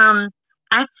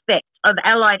aspect of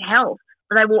allied health,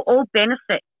 they will all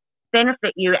benefit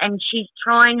you, and she's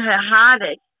trying her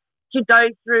hardest to go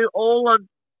through all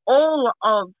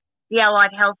of the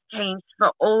allied health teams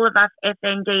for all of us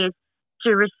FNDs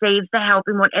to receive the help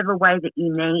in whatever way that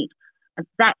you need. And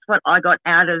that's what I got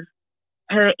out of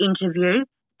her interview,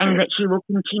 and that she will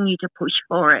continue to push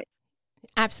for it.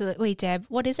 Absolutely, Deb.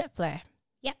 What is it, Flair?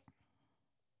 Yep.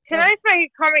 Can I just make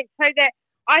a comment too that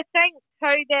I think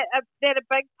too that a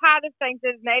big part of things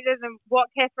that is needed and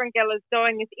what Catherine Gill is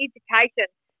doing is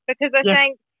education, because I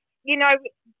think,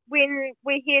 when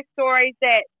we hear stories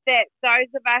that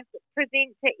those of us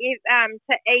present to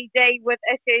ED with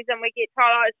issues and we get told,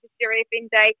 oh, it's just your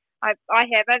FND. I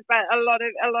haven't, but a lot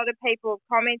of people have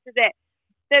commented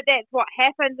that's what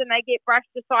happens, and they get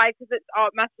brushed aside because it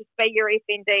must just be your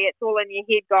FND. It's all in your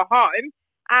head. Go home.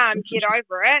 Get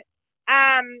over it.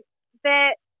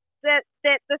 That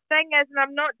the thing is, and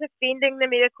I'm not defending the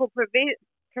medical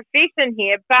profession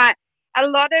here, but a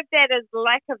lot of that is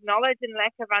lack of knowledge and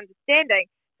lack of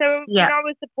understanding. So when I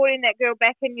was supporting that girl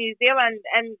back in New Zealand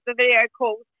and the video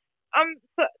calls, I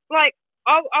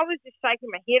was just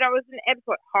shaking my head. I was in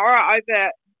absolute horror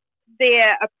over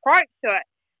their approach to it.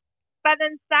 But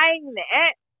in saying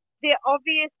that, they're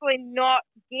obviously not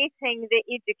getting the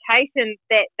education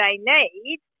that they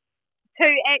need to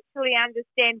actually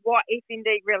understand what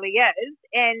FND really is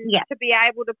and to be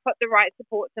able to put the right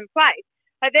supports in place.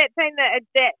 Like that thing that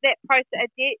post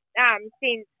that Detty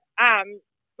sent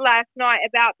last night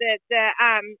about the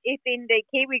FND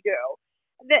Kiwi girl,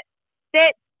 that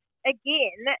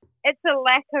again, it's a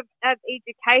lack of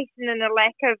education and a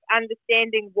lack of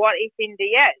understanding what FND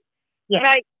is. Yeah.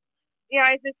 Like,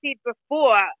 as I said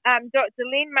before, Dr.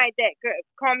 Len made that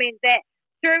comment that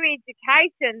through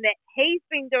education that he's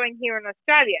been doing here in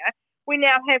Australia, we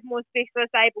now have more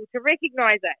specialists able to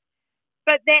recognise it.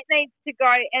 But that needs to go,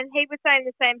 and he was saying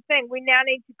the same thing, we now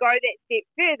need to go that step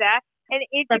further and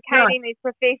educating these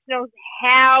professionals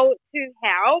how to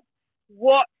help,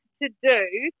 what to do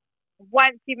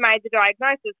once you've made the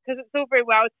diagnosis, because it's all very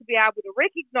well to be able to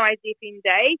recognise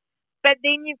FND, but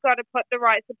then you've got to put the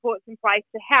right supports in place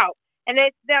to help. And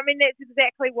that's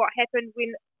exactly what happened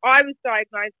when I was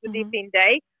diagnosed with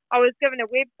FND. I was given a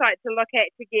website to look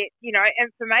at to get,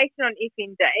 information on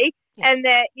FND, and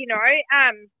that,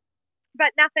 but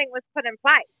nothing was put in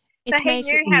place. So he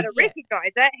knew how to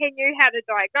recognise it, he knew how to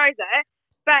diagnose it,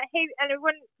 but he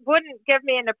wouldn't give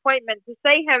me an appointment to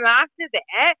see him after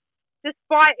that,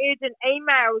 despite urgent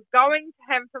emails going to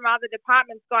him from other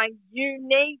departments going, you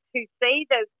need to see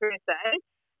this person.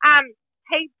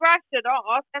 He brushed it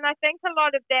off, and I think a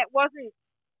lot of that wasn't,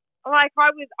 like,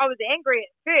 I was angry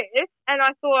at first, and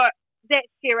I thought that's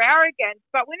sheer arrogance,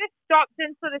 but when I stopped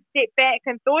and sort of stepped back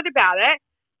and thought about it,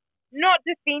 not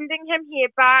defending him here,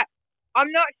 but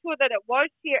I'm not sure that it was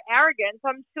sheer arrogance.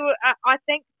 I'm sure, I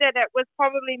think that it was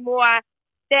probably more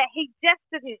that he just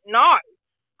didn't know.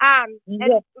 And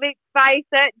let's face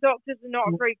it, doctors are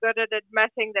not very good at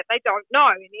admitting that they don't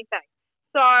know anything.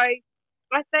 So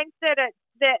I think that it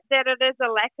is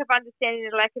a lack of understanding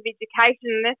and a lack of education,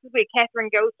 and this is where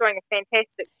Catherine Gill's doing a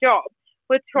fantastic job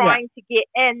with trying to get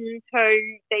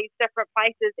into these different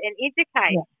places and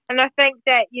educate. And I think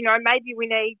that, maybe we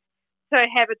need to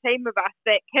have a team of us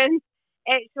that can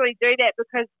actually do that,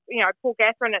 because, poor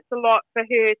Catherine, it's a lot for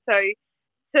her to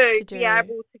be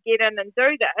able to get in and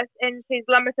do this, and she's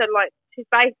limited, like she's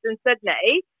based in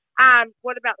Sydney,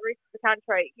 what about the rest of the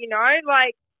country? You know,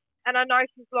 like, and I know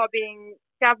she's lobbying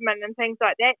government and things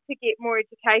like that to get more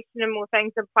education and more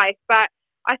things in place. But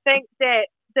I think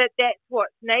that's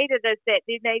what's needed, is that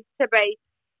there needs to be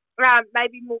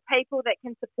maybe more people that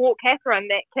can support Catherine,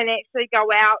 that can actually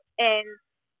go out and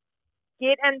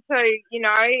get into, you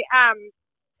know,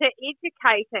 to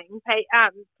educating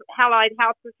allied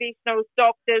health professionals,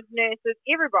 doctors, nurses,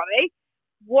 everybody,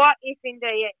 what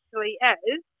FND actually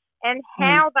is and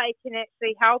how they can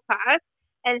actually help us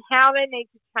and how they need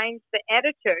to change the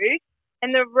attitude,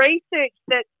 and the research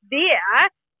that's there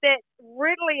that's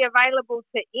readily available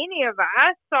to any of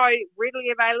us, so readily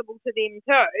available to them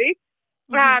too,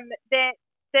 that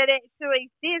actually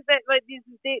says that, like,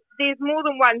 there's more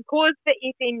than one cause for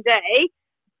FND.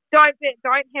 Don't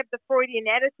have the Freudian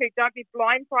attitude. Don't be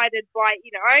blindsided by,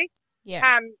 you know,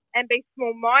 and be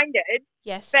small-minded.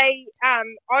 Yes. Be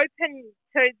open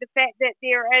to the fact that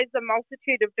there is a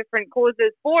multitude of different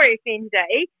causes for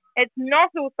FND. It's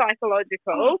not all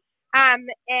psychological, and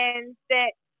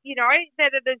that, you know,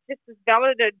 that it is just as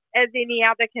valid as any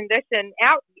other condition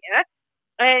out there,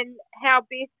 and how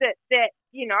best that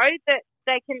you know, that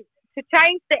they can, to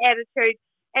change the attitude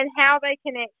and how they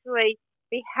can actually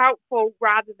be helpful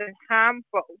rather than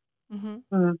harmful.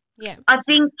 Yeah, I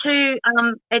think too,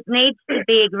 it needs to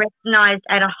be recognised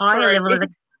at a higher level, of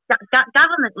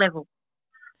government level,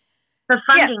 for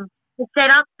funding to set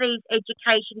up these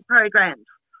education programs.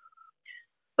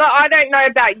 But I don't know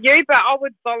about you, but I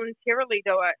would voluntarily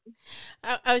do it.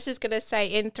 I was just going to say,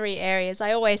 in 3 areas.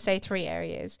 I always say 3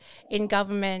 areas: in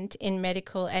government, in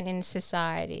medical, and in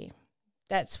society.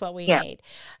 That's what we need.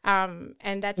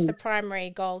 And that's the primary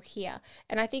goal here.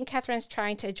 And I think Catherine's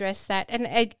trying to address that.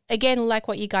 And again, like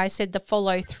what you guys said, the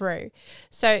follow through.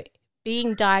 So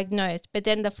being diagnosed, but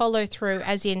then the follow through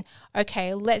as in,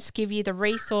 okay, let's give you the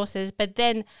resources, but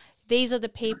then these are the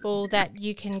people that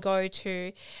you can go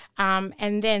to,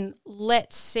 and then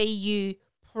let's see you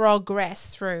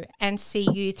progress through and see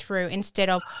you through, instead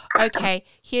of, okay,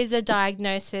 here's a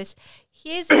diagnosis,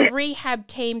 here's a rehab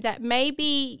team that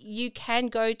maybe you can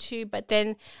go to, but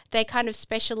then they kind of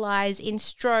specialize in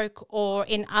stroke or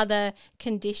in other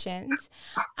conditions.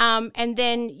 And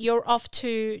then you're off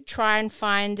to try and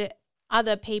find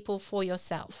other people for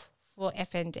yourself for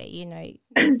FND. You know,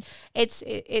 it's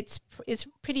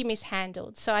pretty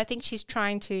mishandled. So I think she's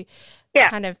trying to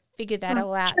kind of figure that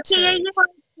all out Chucky, too. are you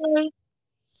okay?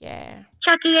 Yeah.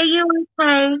 Chucky, are you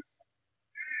okay?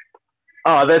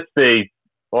 Oh, that's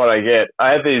what I get.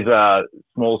 I have these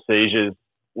small seizures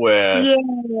where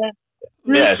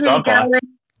so I'm fine.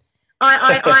 I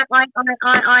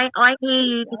hear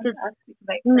you, because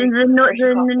the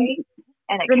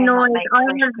noise. I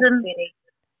have them.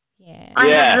 I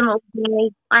have them all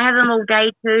day. I have them all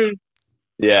day too.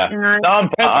 Yeah. You know? No,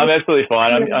 I'm absolutely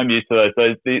fine. I'm used to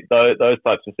those. Those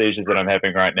types of seizures that I'm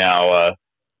having right now are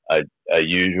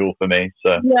usual for me.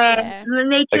 So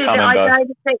me too. But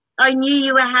I knew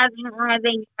you were having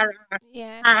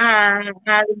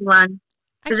one.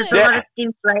 Because it's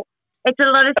a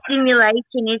lot of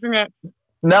stimulation, isn't it?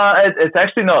 No, it's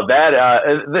actually not that.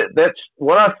 That's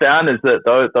what I've found, is that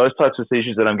those types of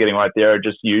seizures that I'm getting right there are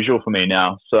just usual for me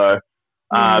now. So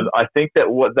I think that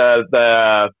what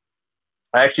I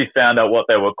actually found out what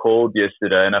they were called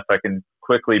yesterday, and if I can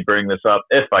quickly bring this up,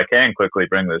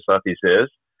 he says.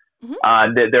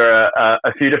 There are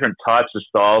a few different types of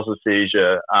styles of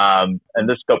seizure, and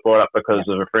this got brought up because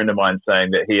of a friend of mine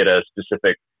saying that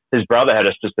his brother had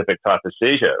a specific type of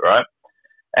seizure, right?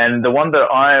 And the one that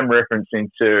I am referencing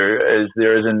to is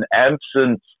there is an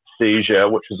absence seizure,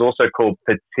 which is also called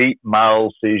petite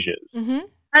mal seizures.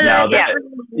 Now,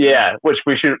 which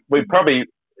we probably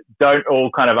don't all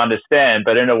kind of understand,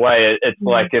 but in a way, it's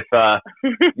like if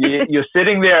you're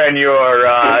sitting there and you're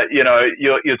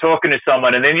talking to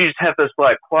someone, and then you just have this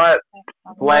like quiet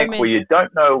blank where you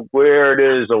don't know where it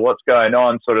is or what's going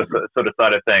on, sort of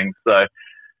side of things. So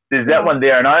there's that one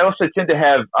there, and I also tend to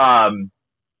have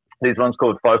these ones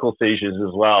called focal seizures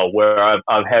as well, where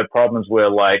I've had problems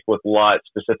where, like, with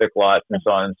specific lights and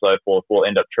so on and so forth, will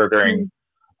end up triggering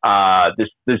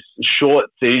this short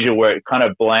seizure where it kind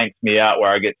of blanks me out,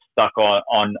 where I get stuck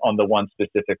on the one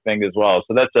specific thing as well.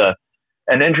 So that's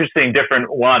an interesting,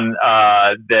 different one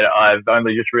that I've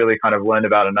only just really kind of learned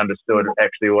about and understood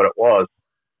actually what it was.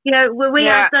 We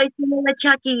are so similar,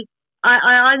 Chucky.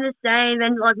 I'm the same,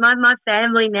 and like my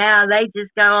family now, they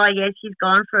just go, oh yeah, she's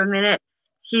gone for a minute,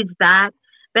 she's back.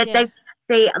 But they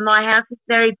see my house is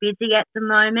very busy at the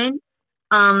moment.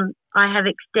 I have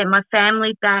my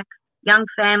family back, young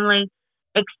family,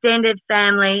 extended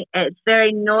family. It's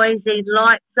very noisy.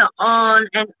 Lights are on,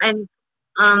 and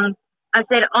I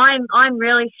said, I'm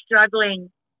really struggling.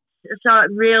 So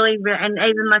it really, and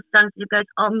even my son goes,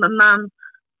 oh, Mum,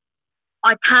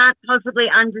 I can't possibly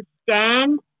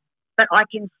understand, but I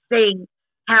can see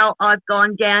how I've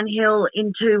gone downhill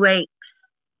in 2 weeks.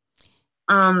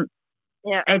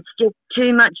 It's just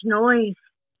too much noise.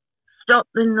 Stop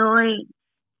the noise.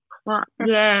 What?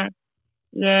 Yeah.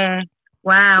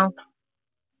 Wow.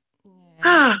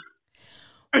 Yeah.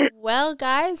 Well,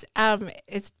 guys,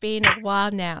 it's been a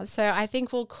while now, so I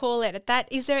think we'll call it at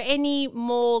that. Is there any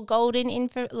more golden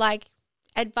info, like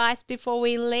advice before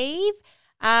we leave?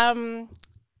 No?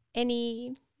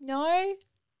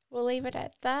 We'll leave it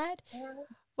at that.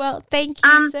 Well, thank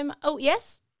you so much. Oh,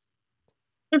 yes?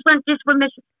 Just one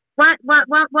message. What?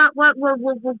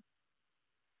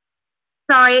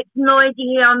 Sorry, it's noisy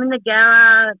here. I'm in the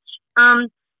garage.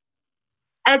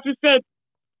 As you said,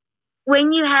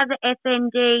 when you have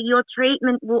FND, your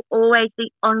treatment will always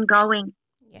be ongoing.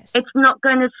 Yes. It's not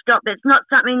going to stop. It's not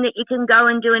something that you can go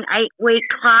and do an 8-week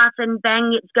class and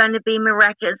bang, it's going to be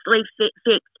miraculously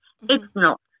fixed. Mm-hmm. It's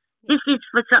not. This is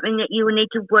for something that you will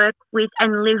need to work with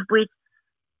and live with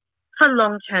for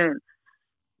long term.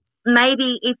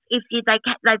 Maybe if they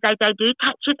do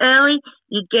catch it early,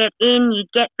 you get in, you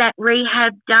get that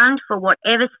rehab done for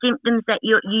whatever symptoms that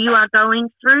you are going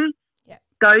through. Yeah.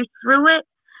 Go through it,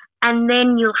 and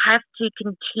then you'll have to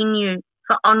continue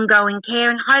for ongoing care,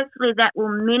 and hopefully that will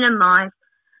minimise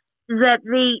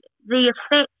the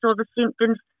effects or the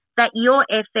symptoms that your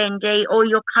FND or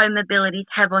your comorbidities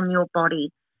have on your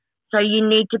body. So you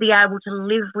need to be able to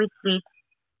live with this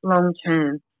long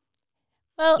term.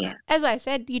 Well, as I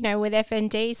said, with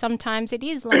FND, sometimes it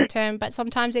is long-term, but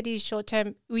sometimes it is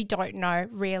short-term. We don't know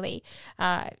really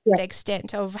the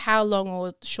extent of how long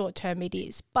or short-term it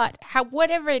is. But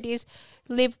whatever it is,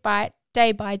 live by it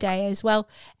day by day as well.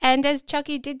 And as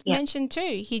Chucky did mention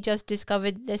too, he just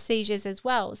discovered the seizures as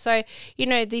well. So,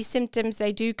 these symptoms,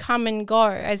 they do come and go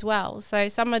as well. So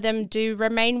some of them do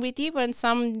remain with you and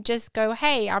some just go,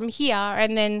 hey, I'm here.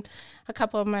 And then a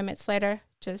couple of moments later,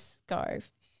 just go.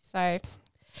 So...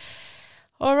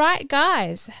 all right,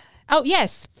 guys. Oh,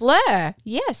 yes, Fleur.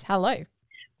 Yes, hello.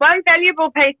 One valuable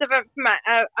piece of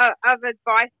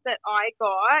advice that I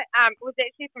got was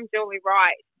actually from Julie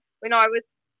Wright when I was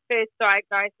first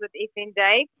diagnosed with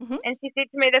FND. Mm-hmm. And she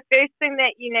said to me, the first thing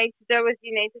that you need to do is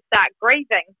you need to start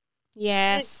grieving.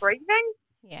 Yes. Grieving?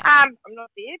 Yeah. I'm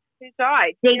not dead. Who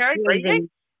died? Grieving.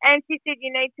 And she said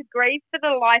you need to grieve for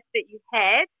the life that you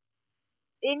had.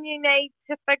 Then you need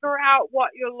to figure out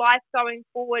what your life going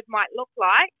forward might look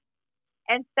like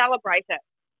and celebrate it.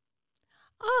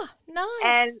 Oh, nice.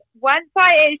 And once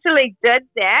I actually did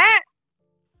that,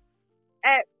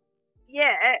 it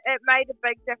made a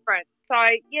big difference. So,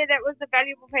 that was a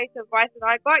valuable piece of advice that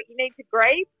I got. You need to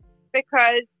grieve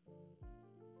because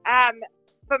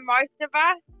for most of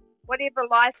us, whatever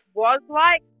life was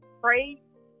like pre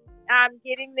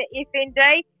getting the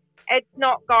FND, it's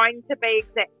not going to be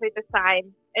exactly the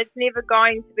same. It's never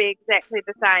going to be exactly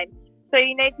the same. So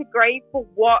you need to grieve for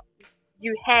what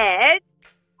you had,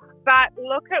 but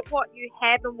look at what you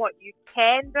have and what you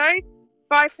can do.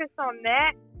 Focus on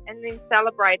that and then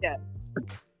celebrate it.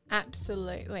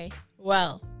 Absolutely.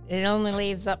 Well, it only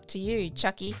leaves up to you,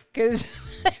 Chucky, because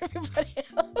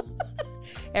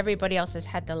everybody else has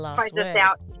had the last word.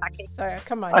 Out, Chucky. So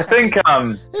come on, Chucky.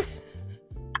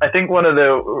 I think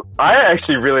I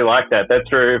actually really like that. That's a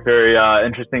very, very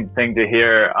interesting thing to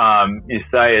hear you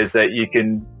say, is that you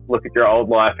can look at your old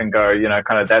life and go,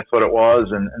 kind of that's what it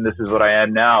was and this is what I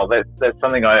am now. That's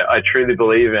something I truly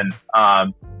believe in.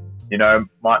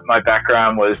 My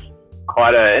background was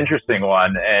quite an interesting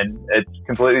one and it's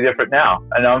completely different now.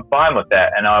 And I'm fine with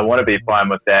that and I want to be fine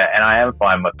with that and I am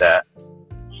fine with that.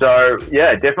 So,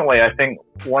 definitely. I think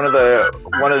one of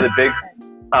the big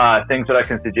things that I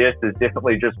can suggest is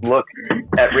definitely just look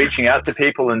at reaching out to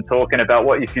people and talking about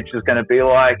what your future is going to be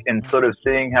like and sort of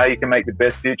seeing how you can make the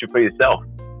best future for yourself.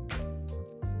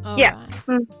 All right.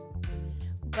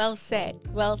 Well said.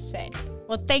 Well said.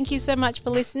 Well, thank you so much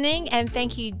for listening, and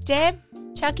thank you, Deb,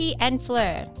 Chucky, and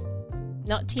Fleur.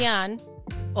 Not Tian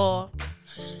or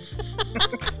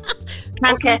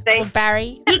okay. Or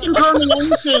Barry. You can call me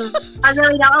anything. I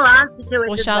really don't answer to it.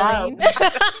 Or Charlene.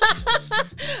 Well.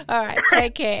 All right,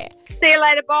 take care. See you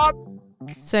later, Bob.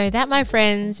 So that, my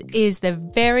friends, is the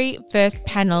very first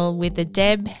panel with the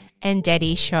Deb and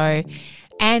Detty show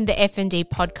and the FND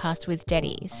podcast with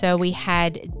Detty. So we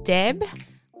had Deb,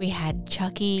 we had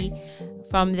Chucky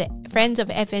from the Friends of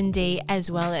FND,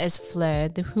 as well as Fleur,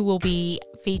 who will be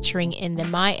featuring in the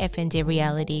My FND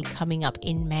reality coming up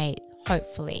in May.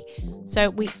 hopefully. So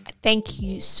we thank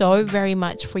you so very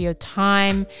much for your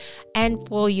time and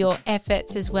for your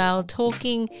efforts as well,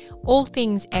 talking all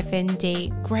things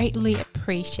FND. Greatly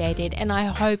appreciated, and I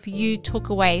hope you took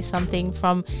away something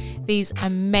from these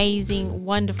amazing,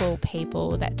 wonderful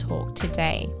people that talked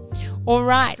today. All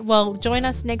right, well, join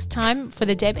us next time for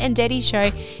the Deb and Detty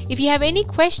Show. If you have any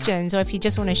questions or if you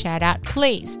just want to shout out,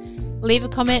 please leave a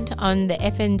comment on the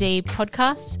FND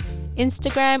podcast,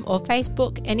 Instagram or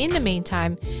Facebook. And in the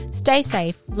meantime, stay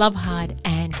safe, love hard,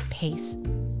 and peace.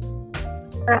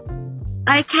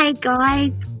 Okay,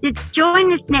 guys, just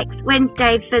join us next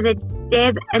Wednesday for the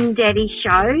Deb and Detty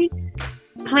Show.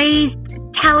 Please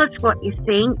tell us what you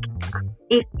think.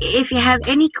 If you have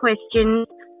any questions,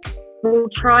 we'll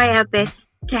try our best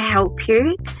to help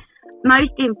you.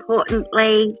 Most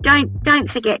importantly,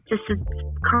 don't forget to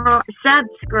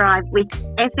subscribe with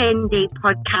FND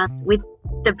Podcast with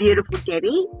the beautiful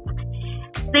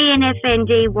Detty. Be an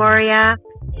FND warrior.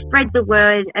 Spread the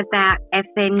word about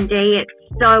FND.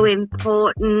 It's so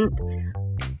important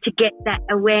to get that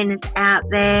awareness out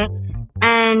there.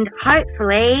 And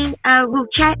hopefully we'll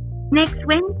chat next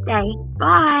Wednesday.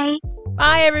 Bye.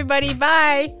 Bye, everybody.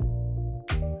 Bye.